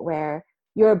point where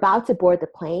you're about to board the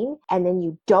plane and then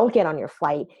you don't get on your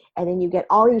flight and then you get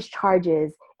all these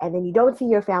charges and then you don't see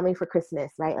your family for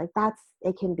Christmas, right? Like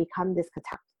it can become this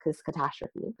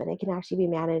catastrophe, but it can actually be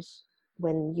managed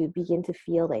when you begin to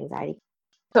feel the anxiety.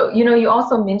 So, you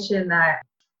also mentioned that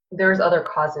there's other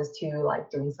causes to like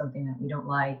doing something that we don't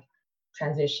like,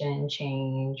 transition,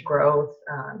 change, growth.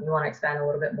 You want to expand a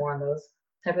little bit more on those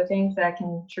type of things that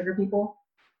can trigger people?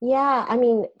 Yeah, I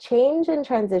mean, change and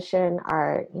transition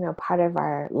are, part of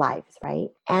our lives, right?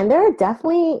 And there are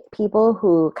definitely people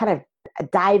who kind of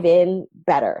dive in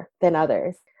better than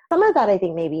others. Some of that I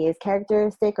think maybe is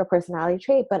characteristic or personality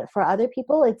trait, but for other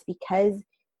people, it's because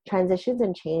transitions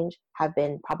and change have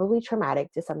been probably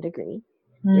traumatic to some degree.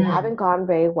 They haven't gone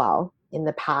very well in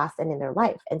the past and in their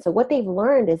life. And so what they've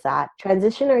learned is that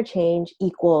transition or change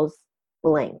equals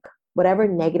blank, whatever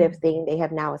negative thing they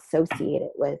have now associated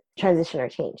with transition or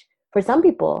change. For some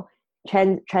people,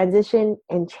 transition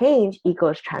and change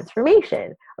equals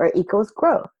transformation or equals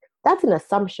growth. That's an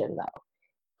assumption, though.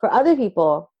 For other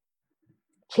people,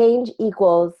 change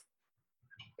equals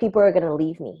people are going to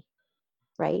leave me,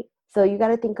 right? So you got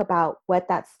to think about what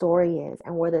that story is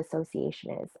and where the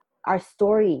association is. Our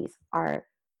stories are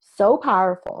so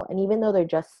powerful. And even though they're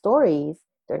just stories,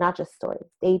 they're not just stories.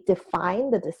 They define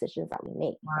the decisions that we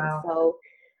make. Wow. And so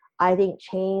I think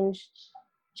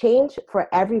change for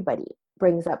everybody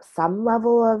brings up some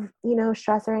level of,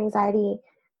 stress or anxiety,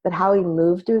 but how we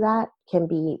move through that can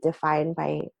be defined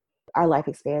by our life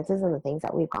experiences and the things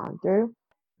that we've gone through.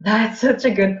 That's such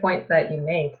a good point that you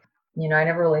make. I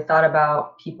never really thought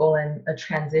about people in a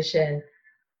transition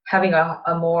having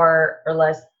a more or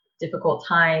less difficult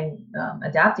time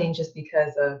adapting, just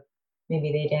because of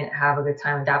maybe they didn't have a good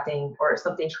time adapting, or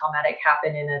something traumatic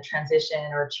happened in a transition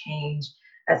or change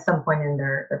at some point in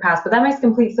their past. But that makes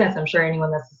complete sense. I'm sure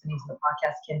anyone that's listening to the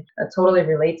podcast can totally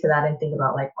relate to that and think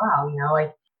about like, wow,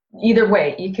 like either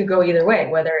way, you could go either way,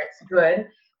 whether it's good,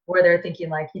 where they're thinking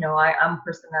like, I'm a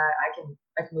person that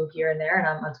I can move here and there and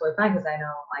I'm totally fine because I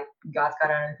know like God's got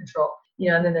it under control.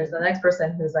 And then there's the next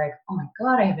person who's like, oh my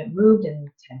God, I haven't moved in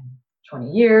 10,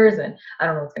 20 years and I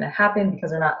don't know what's going to happen,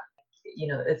 because they're not,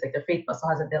 it's like their faith muscle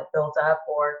hasn't built up,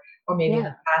 or maybe in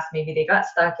the past, maybe they got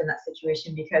stuck in that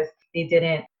situation because they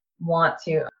didn't want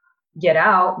to get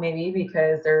out, maybe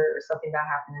because there's something that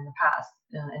happened in the past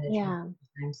in a time.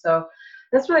 So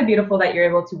that's really beautiful that you're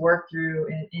able to work through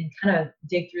and kind of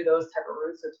dig through those type of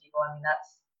roots with people. I mean,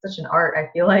 that's such an art,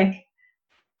 I feel like.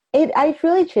 I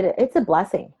really treat it, it's a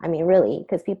blessing. I mean, really,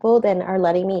 because people then are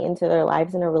letting me into their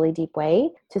lives in a really deep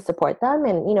way to support them.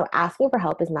 And, asking for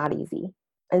help is not easy.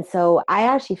 And so I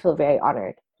actually feel very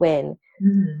honored when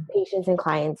patients and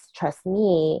clients trust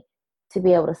me to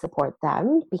be able to support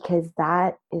them, because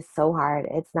that is so hard.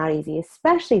 It's not easy,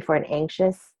 especially for an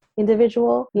anxious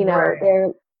individual.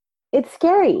 Right. It's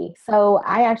scary. So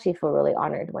I actually feel really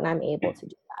honored when I'm able to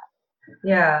do that.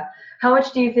 Yeah. How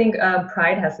much do you think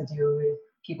pride has to do with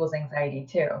people's anxiety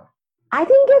too? I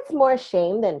think it's more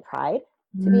shame than pride,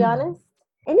 to be honest.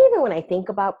 And even when I think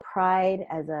about pride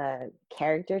as a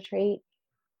character trait,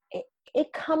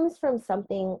 it comes from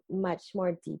something much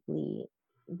more deeply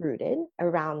rooted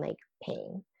around like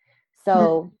pain.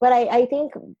 So, but I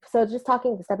think, so just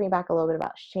stepping back a little bit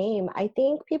about shame, I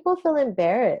think people feel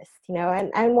embarrassed,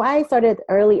 and why I started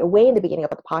early, way in the beginning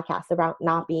of the podcast about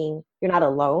you're not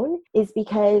alone, is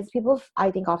because people,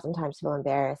 I think, oftentimes feel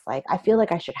embarrassed. Like, I feel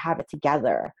like I should have it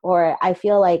together, or I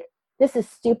feel like this is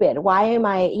stupid. Why am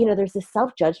I, there's this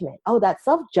self-judgment. Oh, that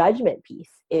self-judgment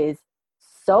piece is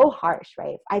so harsh,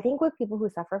 right? I think with people who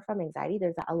suffer from anxiety,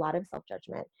 there's a lot of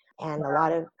self-judgment and a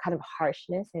lot of kind of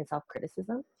harshness and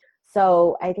self-criticism.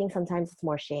 So I think sometimes it's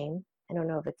more shame. I don't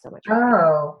know if it's so much.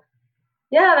 Oh,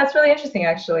 yeah, that's really interesting,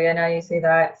 actually. I know you say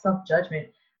that self-judgment,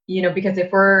 because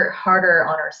if we're harder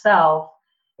on ourselves,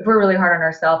 if we're really hard on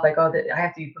ourselves, like, oh, I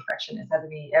have to be perfectionist,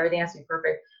 everything has to be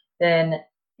perfect, then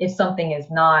if something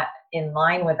is not in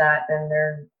line with that, then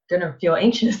they're gonna feel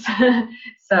anxious.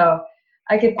 So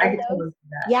I could totally see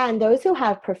that. Yeah, and those who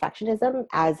have perfectionism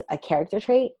as a character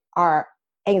trait are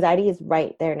anxiety is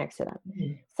right there next to them.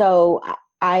 Mhm. So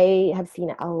I have seen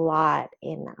it a lot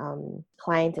in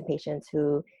clients and patients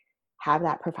who have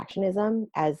that perfectionism,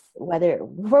 as whether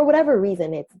for whatever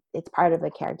reason it's part of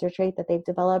a character trait that they've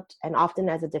developed, and often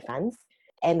as a defense.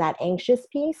 And that anxious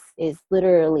piece is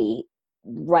literally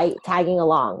right tagging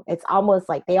along. It's almost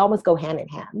like they almost go hand in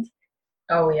hand.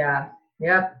 Oh yeah,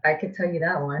 yep, I could tell you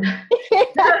that one.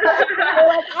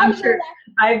 Like, I'm sure.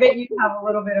 I bet you have a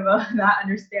little bit of that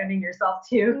understanding yourself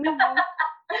too.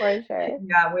 For sure.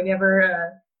 Yeah,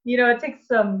 whenever it takes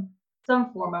some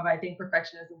form of, I think,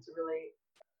 perfectionism to really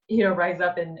rise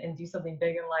up and do something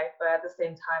big in life. But at the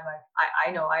same time,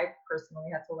 I know I personally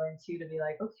had to learn too to be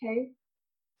like, okay,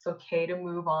 it's okay to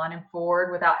move on and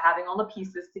forward without having all the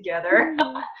pieces together.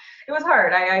 It was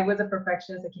hard. I was a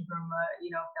perfectionist. I came from family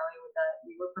with that.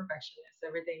 We were perfectionists.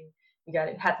 Everything we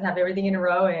had to have everything in a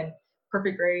row and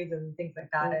perfect grades and things like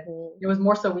that. And it was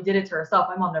more so we did it to ourselves.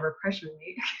 My mom never pressured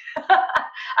me.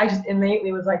 I just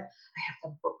innately was like, I have to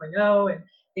have a 4.0 and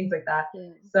things like that. Yeah.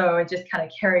 So it just kind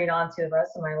of carried on to the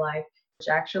rest of my life, which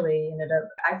actually ended up,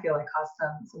 I feel like, caused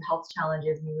some health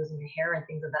challenges, me losing my hair and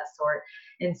things of that sort.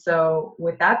 And so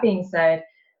with that being said,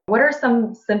 what are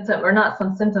some symptoms, or not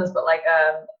some symptoms, but like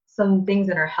some things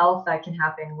in our health that can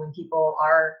happen when people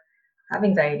have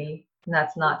anxiety and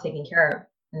that's not taken care of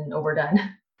and overdone?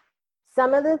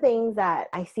 Some of the things that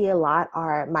I see a lot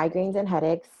are migraines and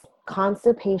headaches,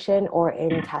 constipation or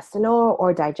intestinal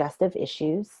or digestive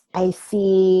issues. I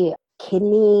see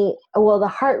the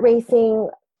heart racing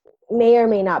may or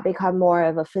may not become more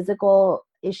of a physical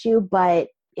issue, but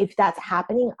if that's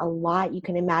happening a lot, you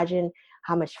can imagine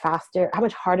how much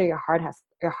harder your heart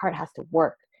has to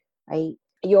work, right?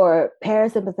 Your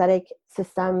parasympathetic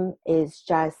system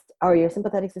or your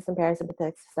sympathetic system,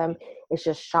 parasympathetic system is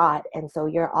just shot. And so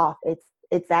you're off.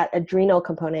 It's that adrenal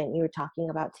component you were talking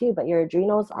about too, but your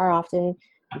adrenals are often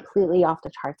completely off the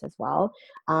charts as well.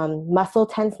 Muscle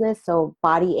tenseness, so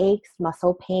body aches,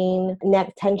 muscle pain,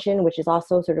 neck tension, which is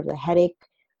also sort of the headache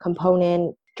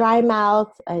component, dry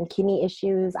mouth and kidney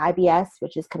issues, IBS,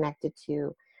 which is connected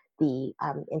to the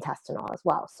intestinal as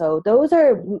well. So those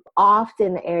are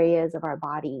often areas of our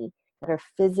body that are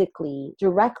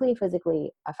directly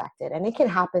physically affected. And it can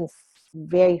happen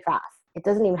very fast. It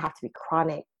doesn't even have to be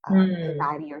chronic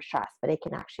anxiety or stress, but it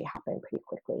can actually happen pretty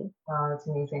quickly. Wow, that's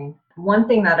amazing. One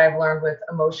thing that I've learned with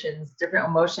emotions, different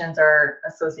emotions are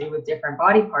associated with different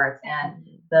body parts, and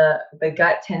the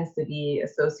gut tends to be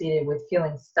associated with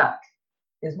feeling stuck,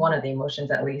 is one of the emotions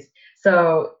at least.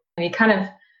 So it kind of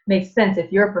makes sense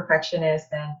if you're a perfectionist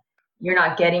and you're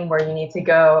not getting where you need to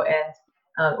go,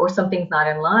 and or something's not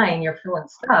in line, you're feeling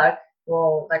stuck.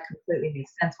 Well, that completely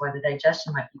makes sense why the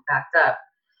digestion might be backed up.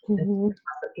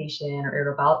 Constipation or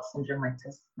irritable bowel syndrome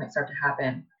might start to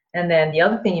happen. And then the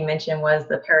other thing you mentioned was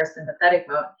the parasympathetic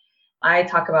mode. I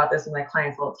talk about this with my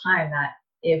clients all the time, that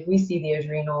if we see the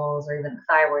adrenals or even the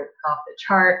thyroid off the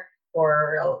chart,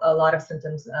 or a lot of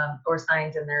symptoms or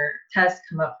signs in their tests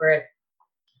come up for it,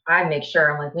 I make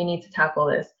sure, I'm like, we need to tackle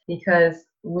this, because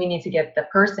we need to get the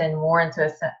person more into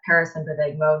a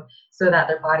parasympathetic mode so that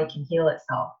their body can heal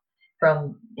itself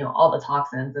from all the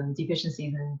toxins and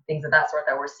deficiencies and things of that sort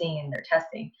that we're seeing in their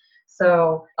testing.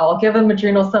 So I'll give them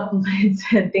adrenal supplements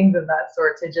and things of that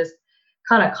sort to just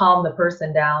kind of calm the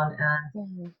person down,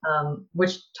 and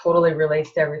which totally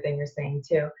relates to everything you're saying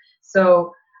too.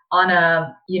 So on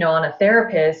a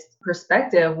therapist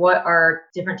perspective, what are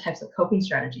different types of coping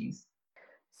strategies?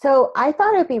 So I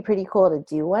thought it'd be pretty cool to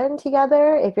do one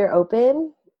together if you're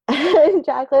open.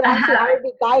 Jacqueline, actually, I would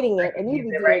be guiding it and you'd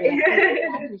be doing it.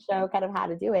 Actually show kind of how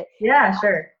to do it. Yeah,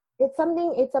 sure. It's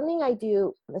something I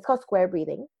do. It's called square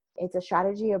breathing. It's a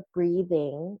strategy of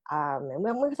breathing. And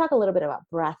we're going to talk a little bit about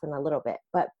breath in a little bit,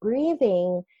 but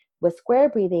breathing with square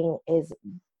breathing is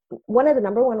one of the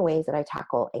number one ways that I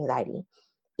tackle anxiety,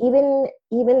 even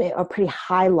a pretty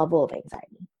high level of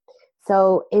anxiety.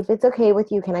 So if it's okay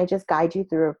with you, can I just guide you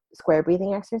through a square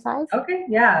breathing exercise? Okay,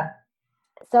 yeah.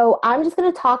 So I'm just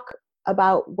going to talk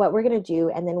about what we're going to do,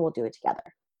 and then we'll do it together.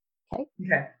 Okay.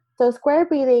 Okay. So square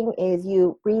breathing is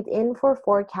you breathe in for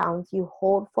 4 counts, you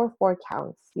hold for 4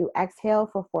 counts, you exhale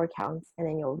for 4 counts, and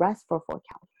then you'll rest for 4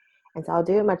 counts. And so I'll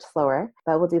do it much slower,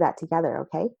 but we'll do that together,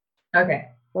 okay? Okay.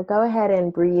 So go ahead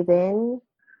and breathe in,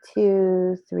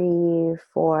 2, 3,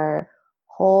 4.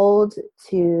 Hold,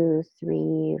 2,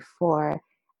 3, 4.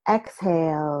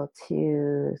 Exhale,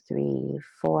 2, 3,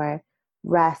 4.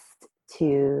 Rest,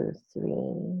 2,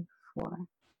 3, 4.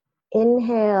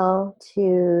 Inhale,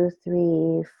 2,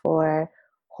 3, 4.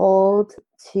 Hold,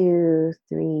 2,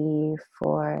 3,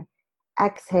 4.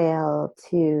 Exhale,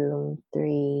 2,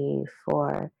 3,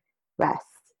 4. Rest,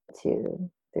 2,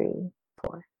 3,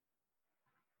 4.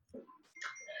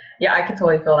 Yeah, I can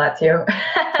totally feel that too.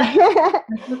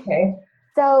 Okay.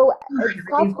 So Ooh, it's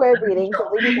called everything's square under breathing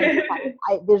control. simply because you're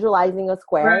kind of visualizing a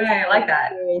square. Right, I like So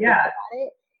that. you think Yeah.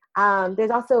 about it.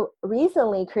 There's also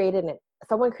recently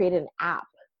someone created an app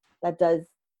that does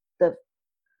the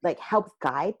like helps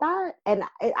guide that. And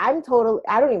I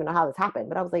don't even know how this happened,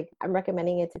 but I was like, I'm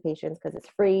recommending it to patients because it's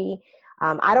free.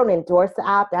 I don't endorse the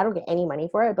app. I don't get any money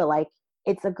for it, but like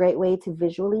it's a great way to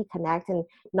visually connect and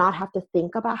not have to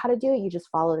think about how to do it. You just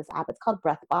follow this app. It's called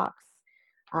Breathbox.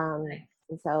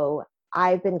 And so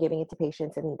I've been giving it to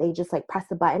patients and they just like press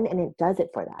the button and it does it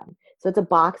for them. So it's a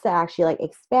box that actually like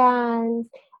expands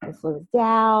and slows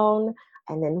down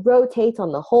and then rotates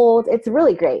on the hold. It's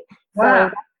really great. Wow.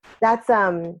 So that's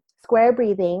square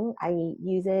breathing. I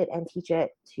use it and teach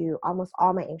it to almost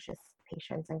all my anxious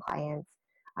patients and clients.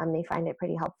 They find it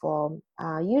pretty helpful.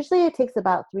 Usually it takes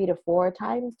about 3 to 4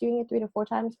 times, doing it 3 to 4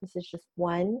 times. This is just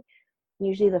one.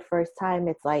 Usually the first time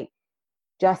it's like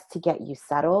just to get you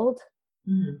settled.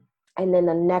 Mm. And then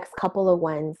the next couple of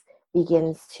ones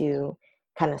begins to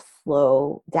kind of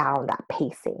slow down that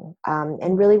pacing.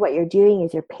 And really what you're doing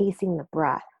is you're pacing the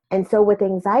breath. And so with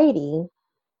anxiety,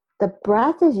 the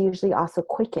breath is usually also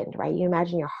quickened, right? You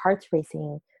imagine your heart's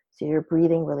racing, so you're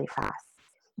breathing really fast.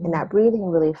 And that breathing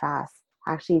really fast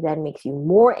actually then makes you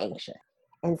more anxious.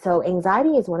 And so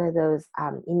anxiety is one of those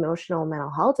emotional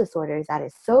mental health disorders that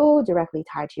is so directly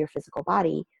tied to your physical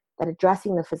body that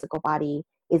addressing the physical body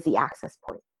is the access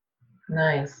point.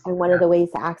 Nice. And one of the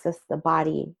ways to access the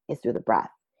body is through the breath.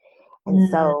 And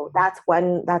so that's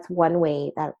one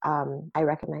way that I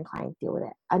recommend clients deal with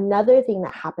it. Another thing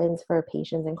that happens for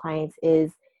patients and clients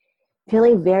is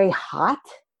feeling very hot.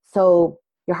 So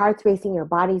your heart's racing, your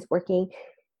body's working,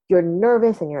 you're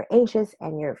nervous and you're anxious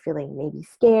and you're feeling maybe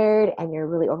scared and you're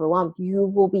really overwhelmed. You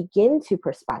will begin to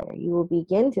perspire. You will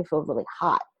begin to feel really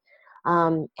hot.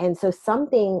 And so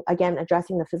something, again,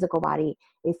 addressing the physical body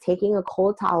is taking a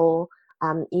cold towel,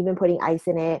 even putting ice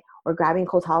in it, or grabbing a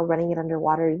cold towel, running it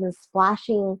underwater, even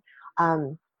splashing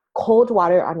cold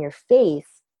water on your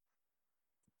face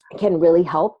can really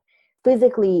help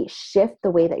physically shift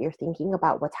the way that you're thinking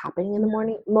about what's happening in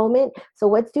the moment. So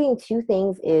what's doing two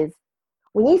things is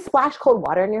when you splash cold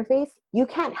water on your face, you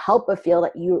can't help but feel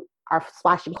that you are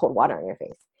splashing cold water on your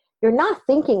face. You're not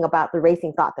thinking about the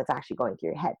racing thought that's actually going through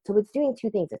your head. So it's doing two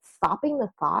things. It's stopping the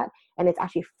thought and it's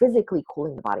actually physically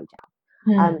cooling the body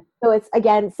down. So it's,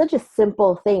 again, such a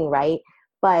simple thing, right?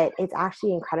 But it's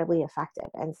actually incredibly effective.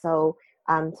 And so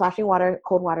splashing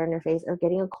cold water on your face, or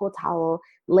getting a cold towel,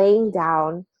 laying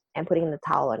down and putting the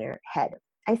towel on your head.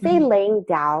 I say laying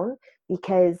down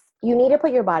because you need to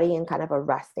put your body in kind of a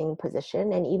resting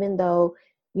position. And even though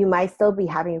you might still be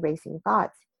having racing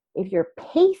thoughts, if you're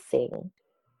pacing,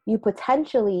 you could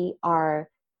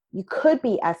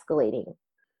be escalating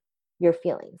your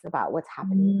feelings about what's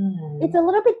happening. It's a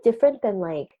little bit different than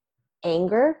like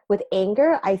anger. With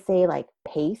anger, I say like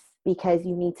pace because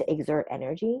you need to exert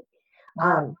energy.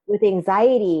 Wow. With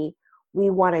anxiety, we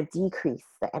want to decrease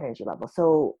the energy level.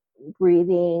 So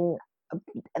breathing,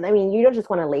 and I mean, you don't just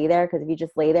want to lay there, because if you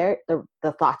just lay there,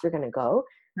 the thoughts are going to go.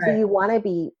 So Right. you want to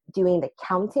be doing the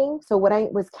counting. So what I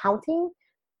was counting,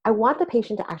 I want the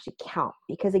patient to actually count,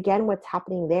 because again, what's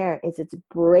happening there is it's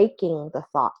breaking the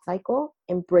thought cycle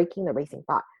and breaking the racing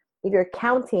thought. If you're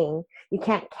counting, you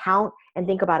can't count and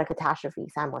think about a catastrophe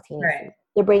simultaneously. Right.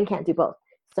 Your brain can't do both.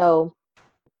 So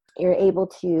you're able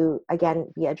to,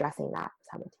 again, be addressing that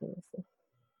simultaneously.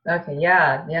 Okay.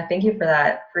 Yeah. Yeah. Thank you for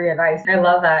that free advice. I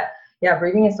love that. Yeah.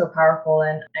 Breathing is so powerful.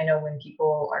 And I know when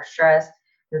people are stressed,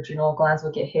 their adrenal glands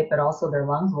will get hit, but also their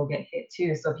lungs will get hit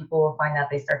too. So people will find that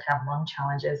they start to have lung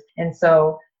challenges. And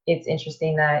so it's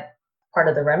interesting that part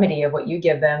of the remedy of what you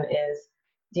give them is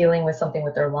dealing with something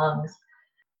with their lungs.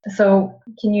 So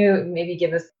can you maybe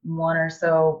give us one or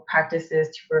so practices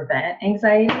to prevent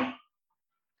anxiety?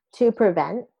 To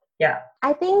prevent, Yeah.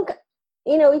 I think,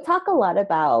 we talk a lot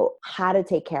about how to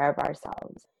take care of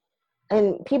ourselves.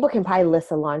 And people can probably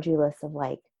list a laundry list of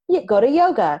like, yeah, go to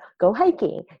yoga, go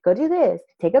hiking, go do this,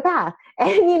 take a bath.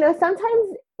 And,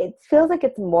 sometimes it feels like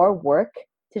it's more work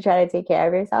to try to take care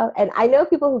of yourself. And I know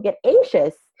people who get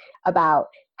anxious about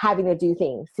having to do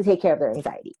things to take care of their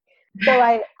anxiety. So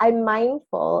I'm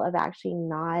mindful of actually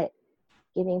not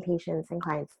giving patients and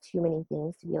clients too many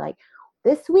things to be like,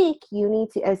 this week you need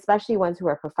to, especially ones who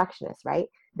are perfectionists, right?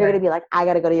 They're Right. going to be like, I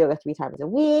got to go to yoga 3 times a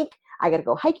week. I got to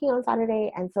go hiking on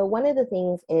Saturday. And so one of the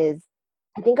things is,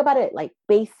 I think about it like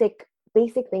basic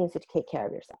things to take care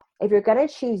of yourself. If you're going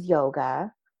to choose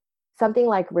yoga, something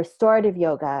like restorative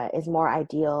yoga is more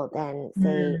ideal than,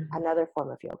 say, Mm. another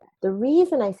form of yoga. The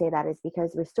reason I say that is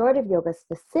because restorative yoga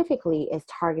specifically is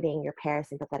targeting your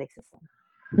parasympathetic system.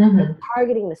 It's Mm-hmm.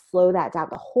 targeting to slow that down.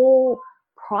 The whole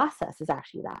process is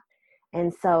actually that.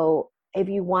 And so if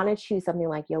you want to choose something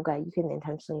like yoga, you can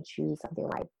intentionally choose something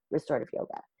like restorative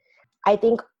yoga. I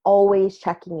think always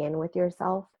checking in with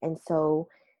yourself. And so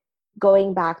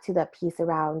going back to the piece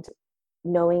around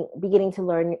beginning to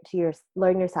learn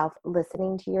yourself,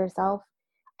 listening to yourself,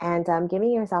 and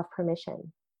giving yourself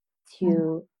permission Mm-hmm.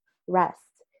 to rest,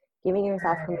 giving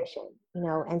yourself Right. permission,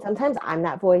 and sometimes I'm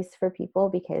that voice for people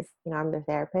because, I'm their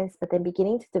therapist, but then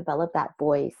beginning to develop that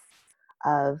voice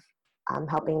of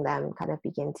helping them kind of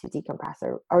begin to decompress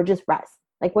or just rest.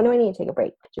 Like, when do I need to take a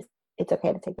break? Just, it's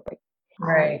okay to take a break.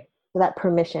 Right. So that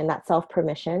permission, that self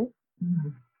permission.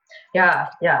 Mhm. Yeah,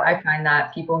 yeah, I find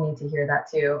that people need to hear that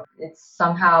too. It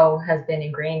somehow has been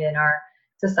ingrained in our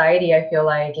society, I feel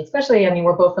like, especially, I mean,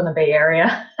 we're both from the Bay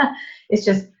Area. It's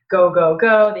just go, go,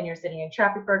 go. Then you're sitting in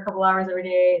traffic for a couple hours every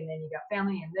day, and then you got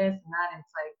family and this and that. And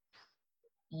it's like,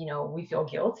 we feel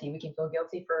guilty. We can feel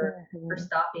guilty for Mm-hmm.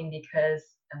 stopping because,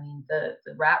 I mean, the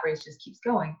rat race just keeps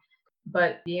going.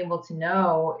 But being able to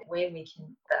know when we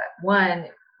can, that one,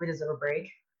 we deserve a break.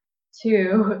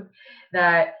 Two,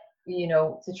 that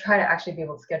to try to actually be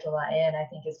able to schedule that in, I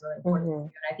think is really important. Mm-hmm.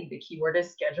 And I think the key word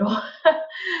is schedule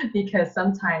because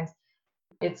sometimes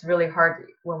it's really hard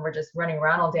when we're just running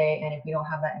around all day, and if we don't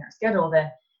have that in our schedule, then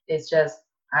it's just,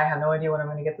 I have no idea when I'm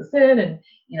going to get this in, and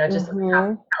it just doesn't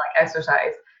happen, Mm-hmm. like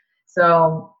exercise.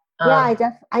 So Yeah, I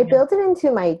yeah. built it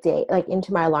into my day, like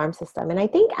into my alarm system. And I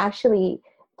think actually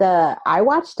the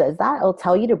iWatch does that. It'll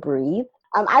tell you to breathe.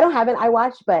 I don't have an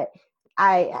iWatch, but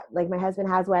I like my husband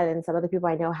has one and some other people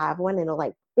I know have one, and it'll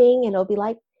like bing and it'll be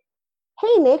like,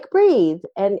 hey Nick, breathe.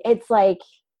 And it's like,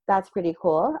 that's pretty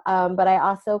cool. But I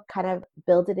also kind of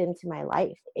build it into my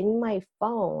life. In my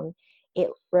phone, it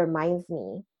reminds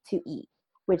me to eat,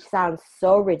 which sounds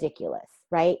so ridiculous,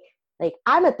 right? Like,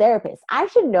 I'm a therapist. I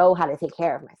should know how to take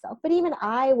care of myself. But even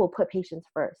I will put patients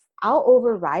first. I'll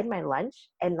override my lunch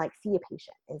and like see a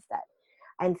patient instead.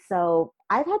 And so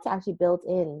I've had to actually build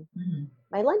in Mhm.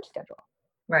 my lunch schedule,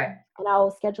 Right. and I'll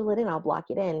schedule it in, I'll block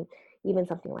it in, even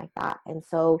something like that. And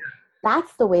so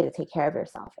that's the way to take care of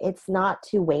yourself. It's not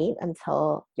to wait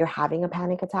until you're having a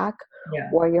panic attack Yeah.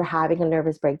 or you're having a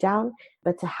nervous breakdown,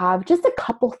 but to have just a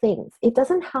couple things. It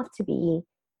doesn't have to be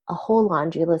a whole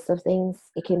laundry list of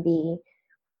things. It can be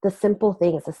the simple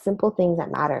things that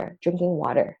matter. Drinking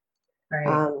water.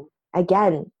 Right.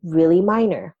 Again, really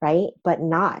minor, right? But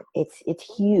not. It's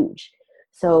huge.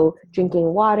 So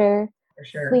drinking water, For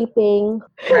sure. sleeping,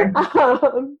 Right.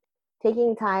 um,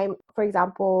 taking time, for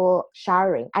example,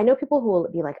 showering. I know people who will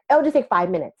be like, oh, just take 5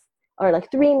 minutes or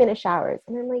like 3 minute showers.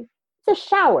 And I'm like, it's a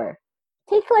shower.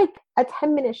 Take like a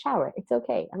 10-minute shower. It's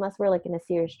okay, unless we're like in a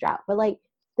serious drought. But like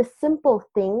the simple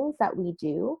things that we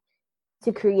do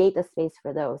to create the space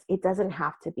for those, it doesn't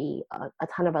have to be a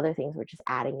ton of other things we're just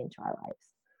adding into our lives.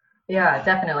 Yeah,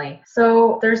 definitely.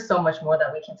 So there's so much more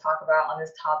that we can talk about on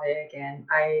this topic, and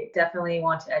I definitely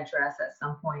want to address at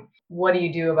some point, what do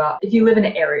you do about if you live in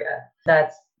an area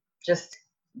that's just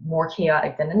more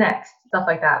chaotic than the next, stuff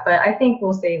like that. But I think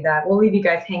we'll save that. We'll leave you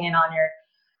guys hanging on your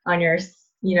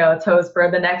toes for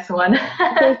the next one.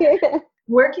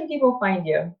 Where can people find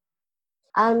you?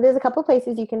 There's a couple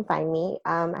places you can find me.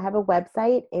 I have a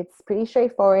website. It's pretty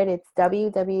straightforward. It's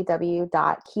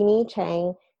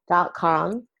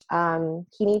www.kinichang.com.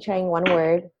 Kinichang, one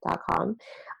word.com.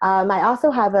 I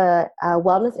also have a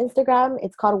wellness Instagram.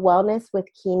 It's called Wellness with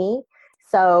Kini.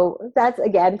 So that's,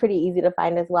 again, pretty easy to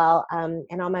find as well. And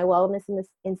on my wellness in this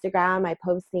Instagram, I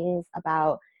post things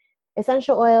about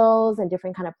essential oils and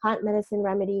different kind of plant medicine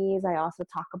remedies. I also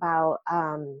talk about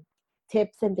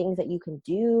tips and things that you can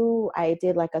do. I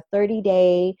did like a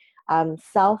 30-day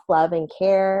self-love and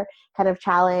care kind of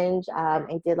challenge.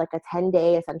 I did like a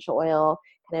 10-day essential oil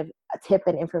kind of a tip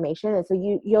and information. And so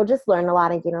you'll just learn a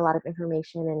lot and gain a lot of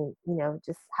information, and,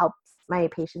 just helps my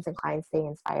patients and clients stay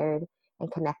inspired and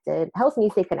connected. It helps me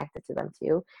stay connected to them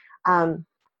too.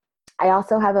 I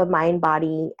also have a mind,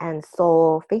 body, and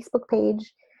soul Facebook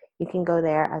page. You can go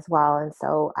there as well. And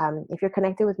so if you're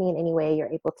connected with me in any way,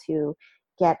 you're able to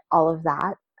get all of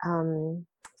that.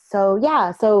 So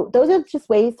those are just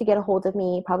ways to get a hold of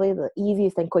me, probably the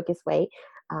easiest and quickest way.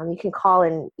 You can call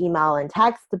and email and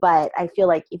text, but I feel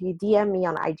like if you DM me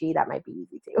on IG, that might be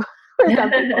easy too for some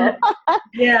people.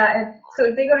 Yeah, and so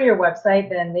if they go to your website,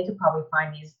 then they could probably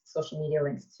find these social media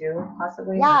links too,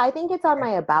 possibly. Yeah, I think it's on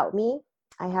my About Me.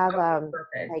 I have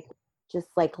perfect.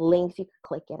 like links you could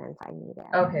click in and find me there.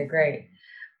 Okay, great.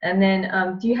 And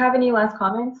then do you have any last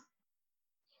comments?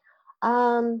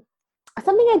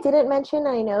 Something I didn't mention,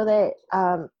 I know that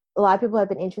a lot of people have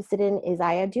been interested in, is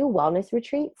I do wellness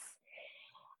retreats.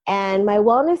 And my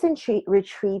wellness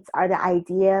retreats are the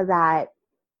idea that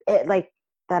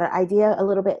that idea a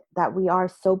little bit that we are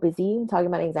so busy talking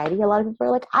about anxiety. A lot of people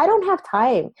are like, I don't have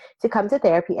time to come to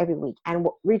therapy every week. And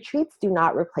retreats do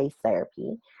not replace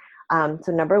therapy. So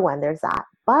number one, there's that.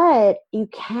 But you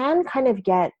can kind of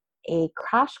get a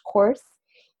crash course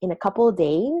in a couple of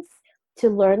days to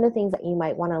learn the things that you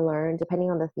might want to learn depending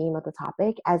on the theme of the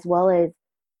topic, as well as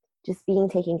just being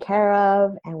taken care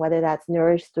of, and whether that's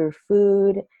nourished through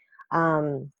food.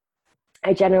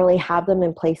 I generally have them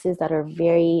in places that are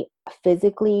very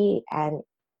physically and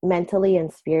mentally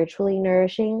and spiritually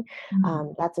nourishing.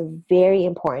 That's very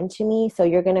important to me. So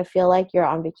you're going to feel like you're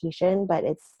on vacation, but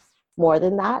it's more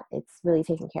than that. It's really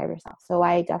taking care of yourself. So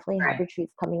I definitely have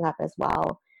retreats coming up as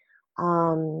well.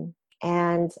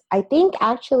 And I think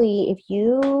actually, if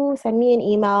you send me an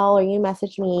email or you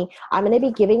message me, I'm going to be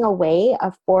giving away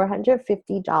a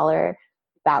 $450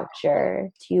 voucher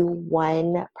to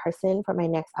one person for my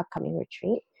next upcoming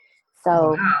retreat.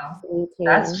 So wow,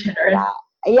 that's generous.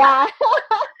 Yeah.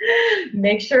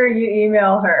 Make sure you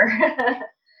email her.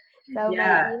 So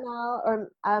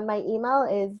my email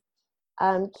is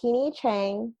Kini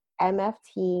Chang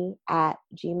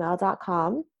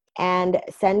mft@gmail.com. And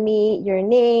send me your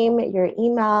name, your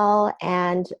email,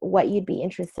 and what you'd be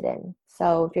interested in.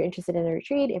 So if you're interested in a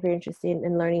retreat, if you're interested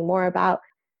in learning more about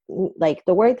like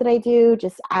the work that I do,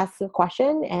 just ask a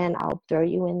question and I'll throw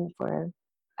you in for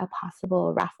a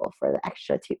possible raffle for the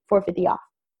extra $450 off.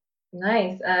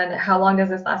 Nice. And how long does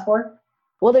this last for?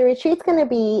 Well, the retreat's going to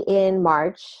be in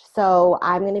March. So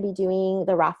I'm going to be doing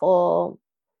the raffle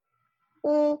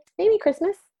maybe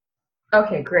Christmas.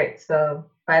 Okay, great. So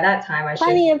by that time,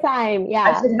 plenty of time. Yeah.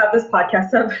 I should have this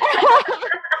podcast up.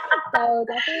 So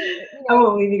definitely, I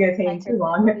won't leave you guys hanging too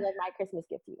long. It'll be like my Christmas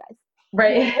gift to you guys.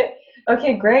 Right.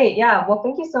 Okay, great. Yeah. Well,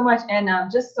 thank you so much. And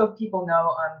just so people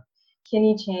know,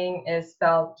 Kini Chang is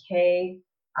spelled Kini,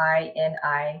 and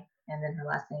then her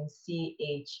last name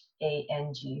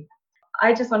Chang.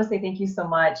 I just want to say thank you so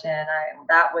much. And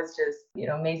that was just,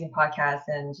 amazing podcast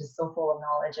and just so full of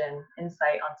knowledge and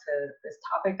insight onto this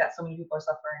topic that so many people are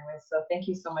suffering with. So thank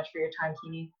you so much for your time,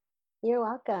 Kini. You're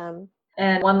welcome.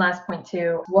 And one last point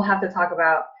too, we'll have to talk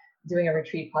about doing a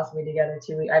retreat possibly together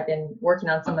too. I've been working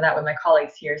on some of that with my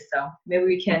colleagues here. So maybe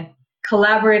we can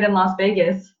collaborate in Las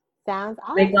Vegas. Sounds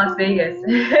awesome. Make Las Vegas.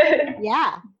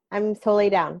 Yeah, I'm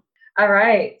totally down. All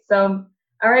right. So,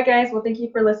 all right, guys. Well, thank you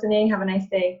for listening. Have a nice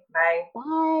day. Bye.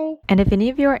 Bye. And if any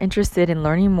of you are interested in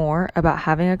learning more about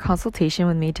having a consultation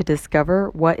with me to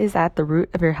discover what is at the root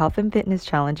of your health and fitness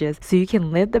challenges so you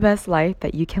can live the best life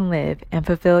that you can live and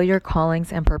fulfill your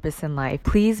callings and purpose in life,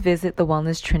 please visit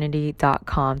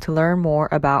thewellnesstrinity.com to learn more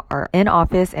about our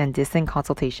in-office and distant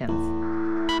consultations.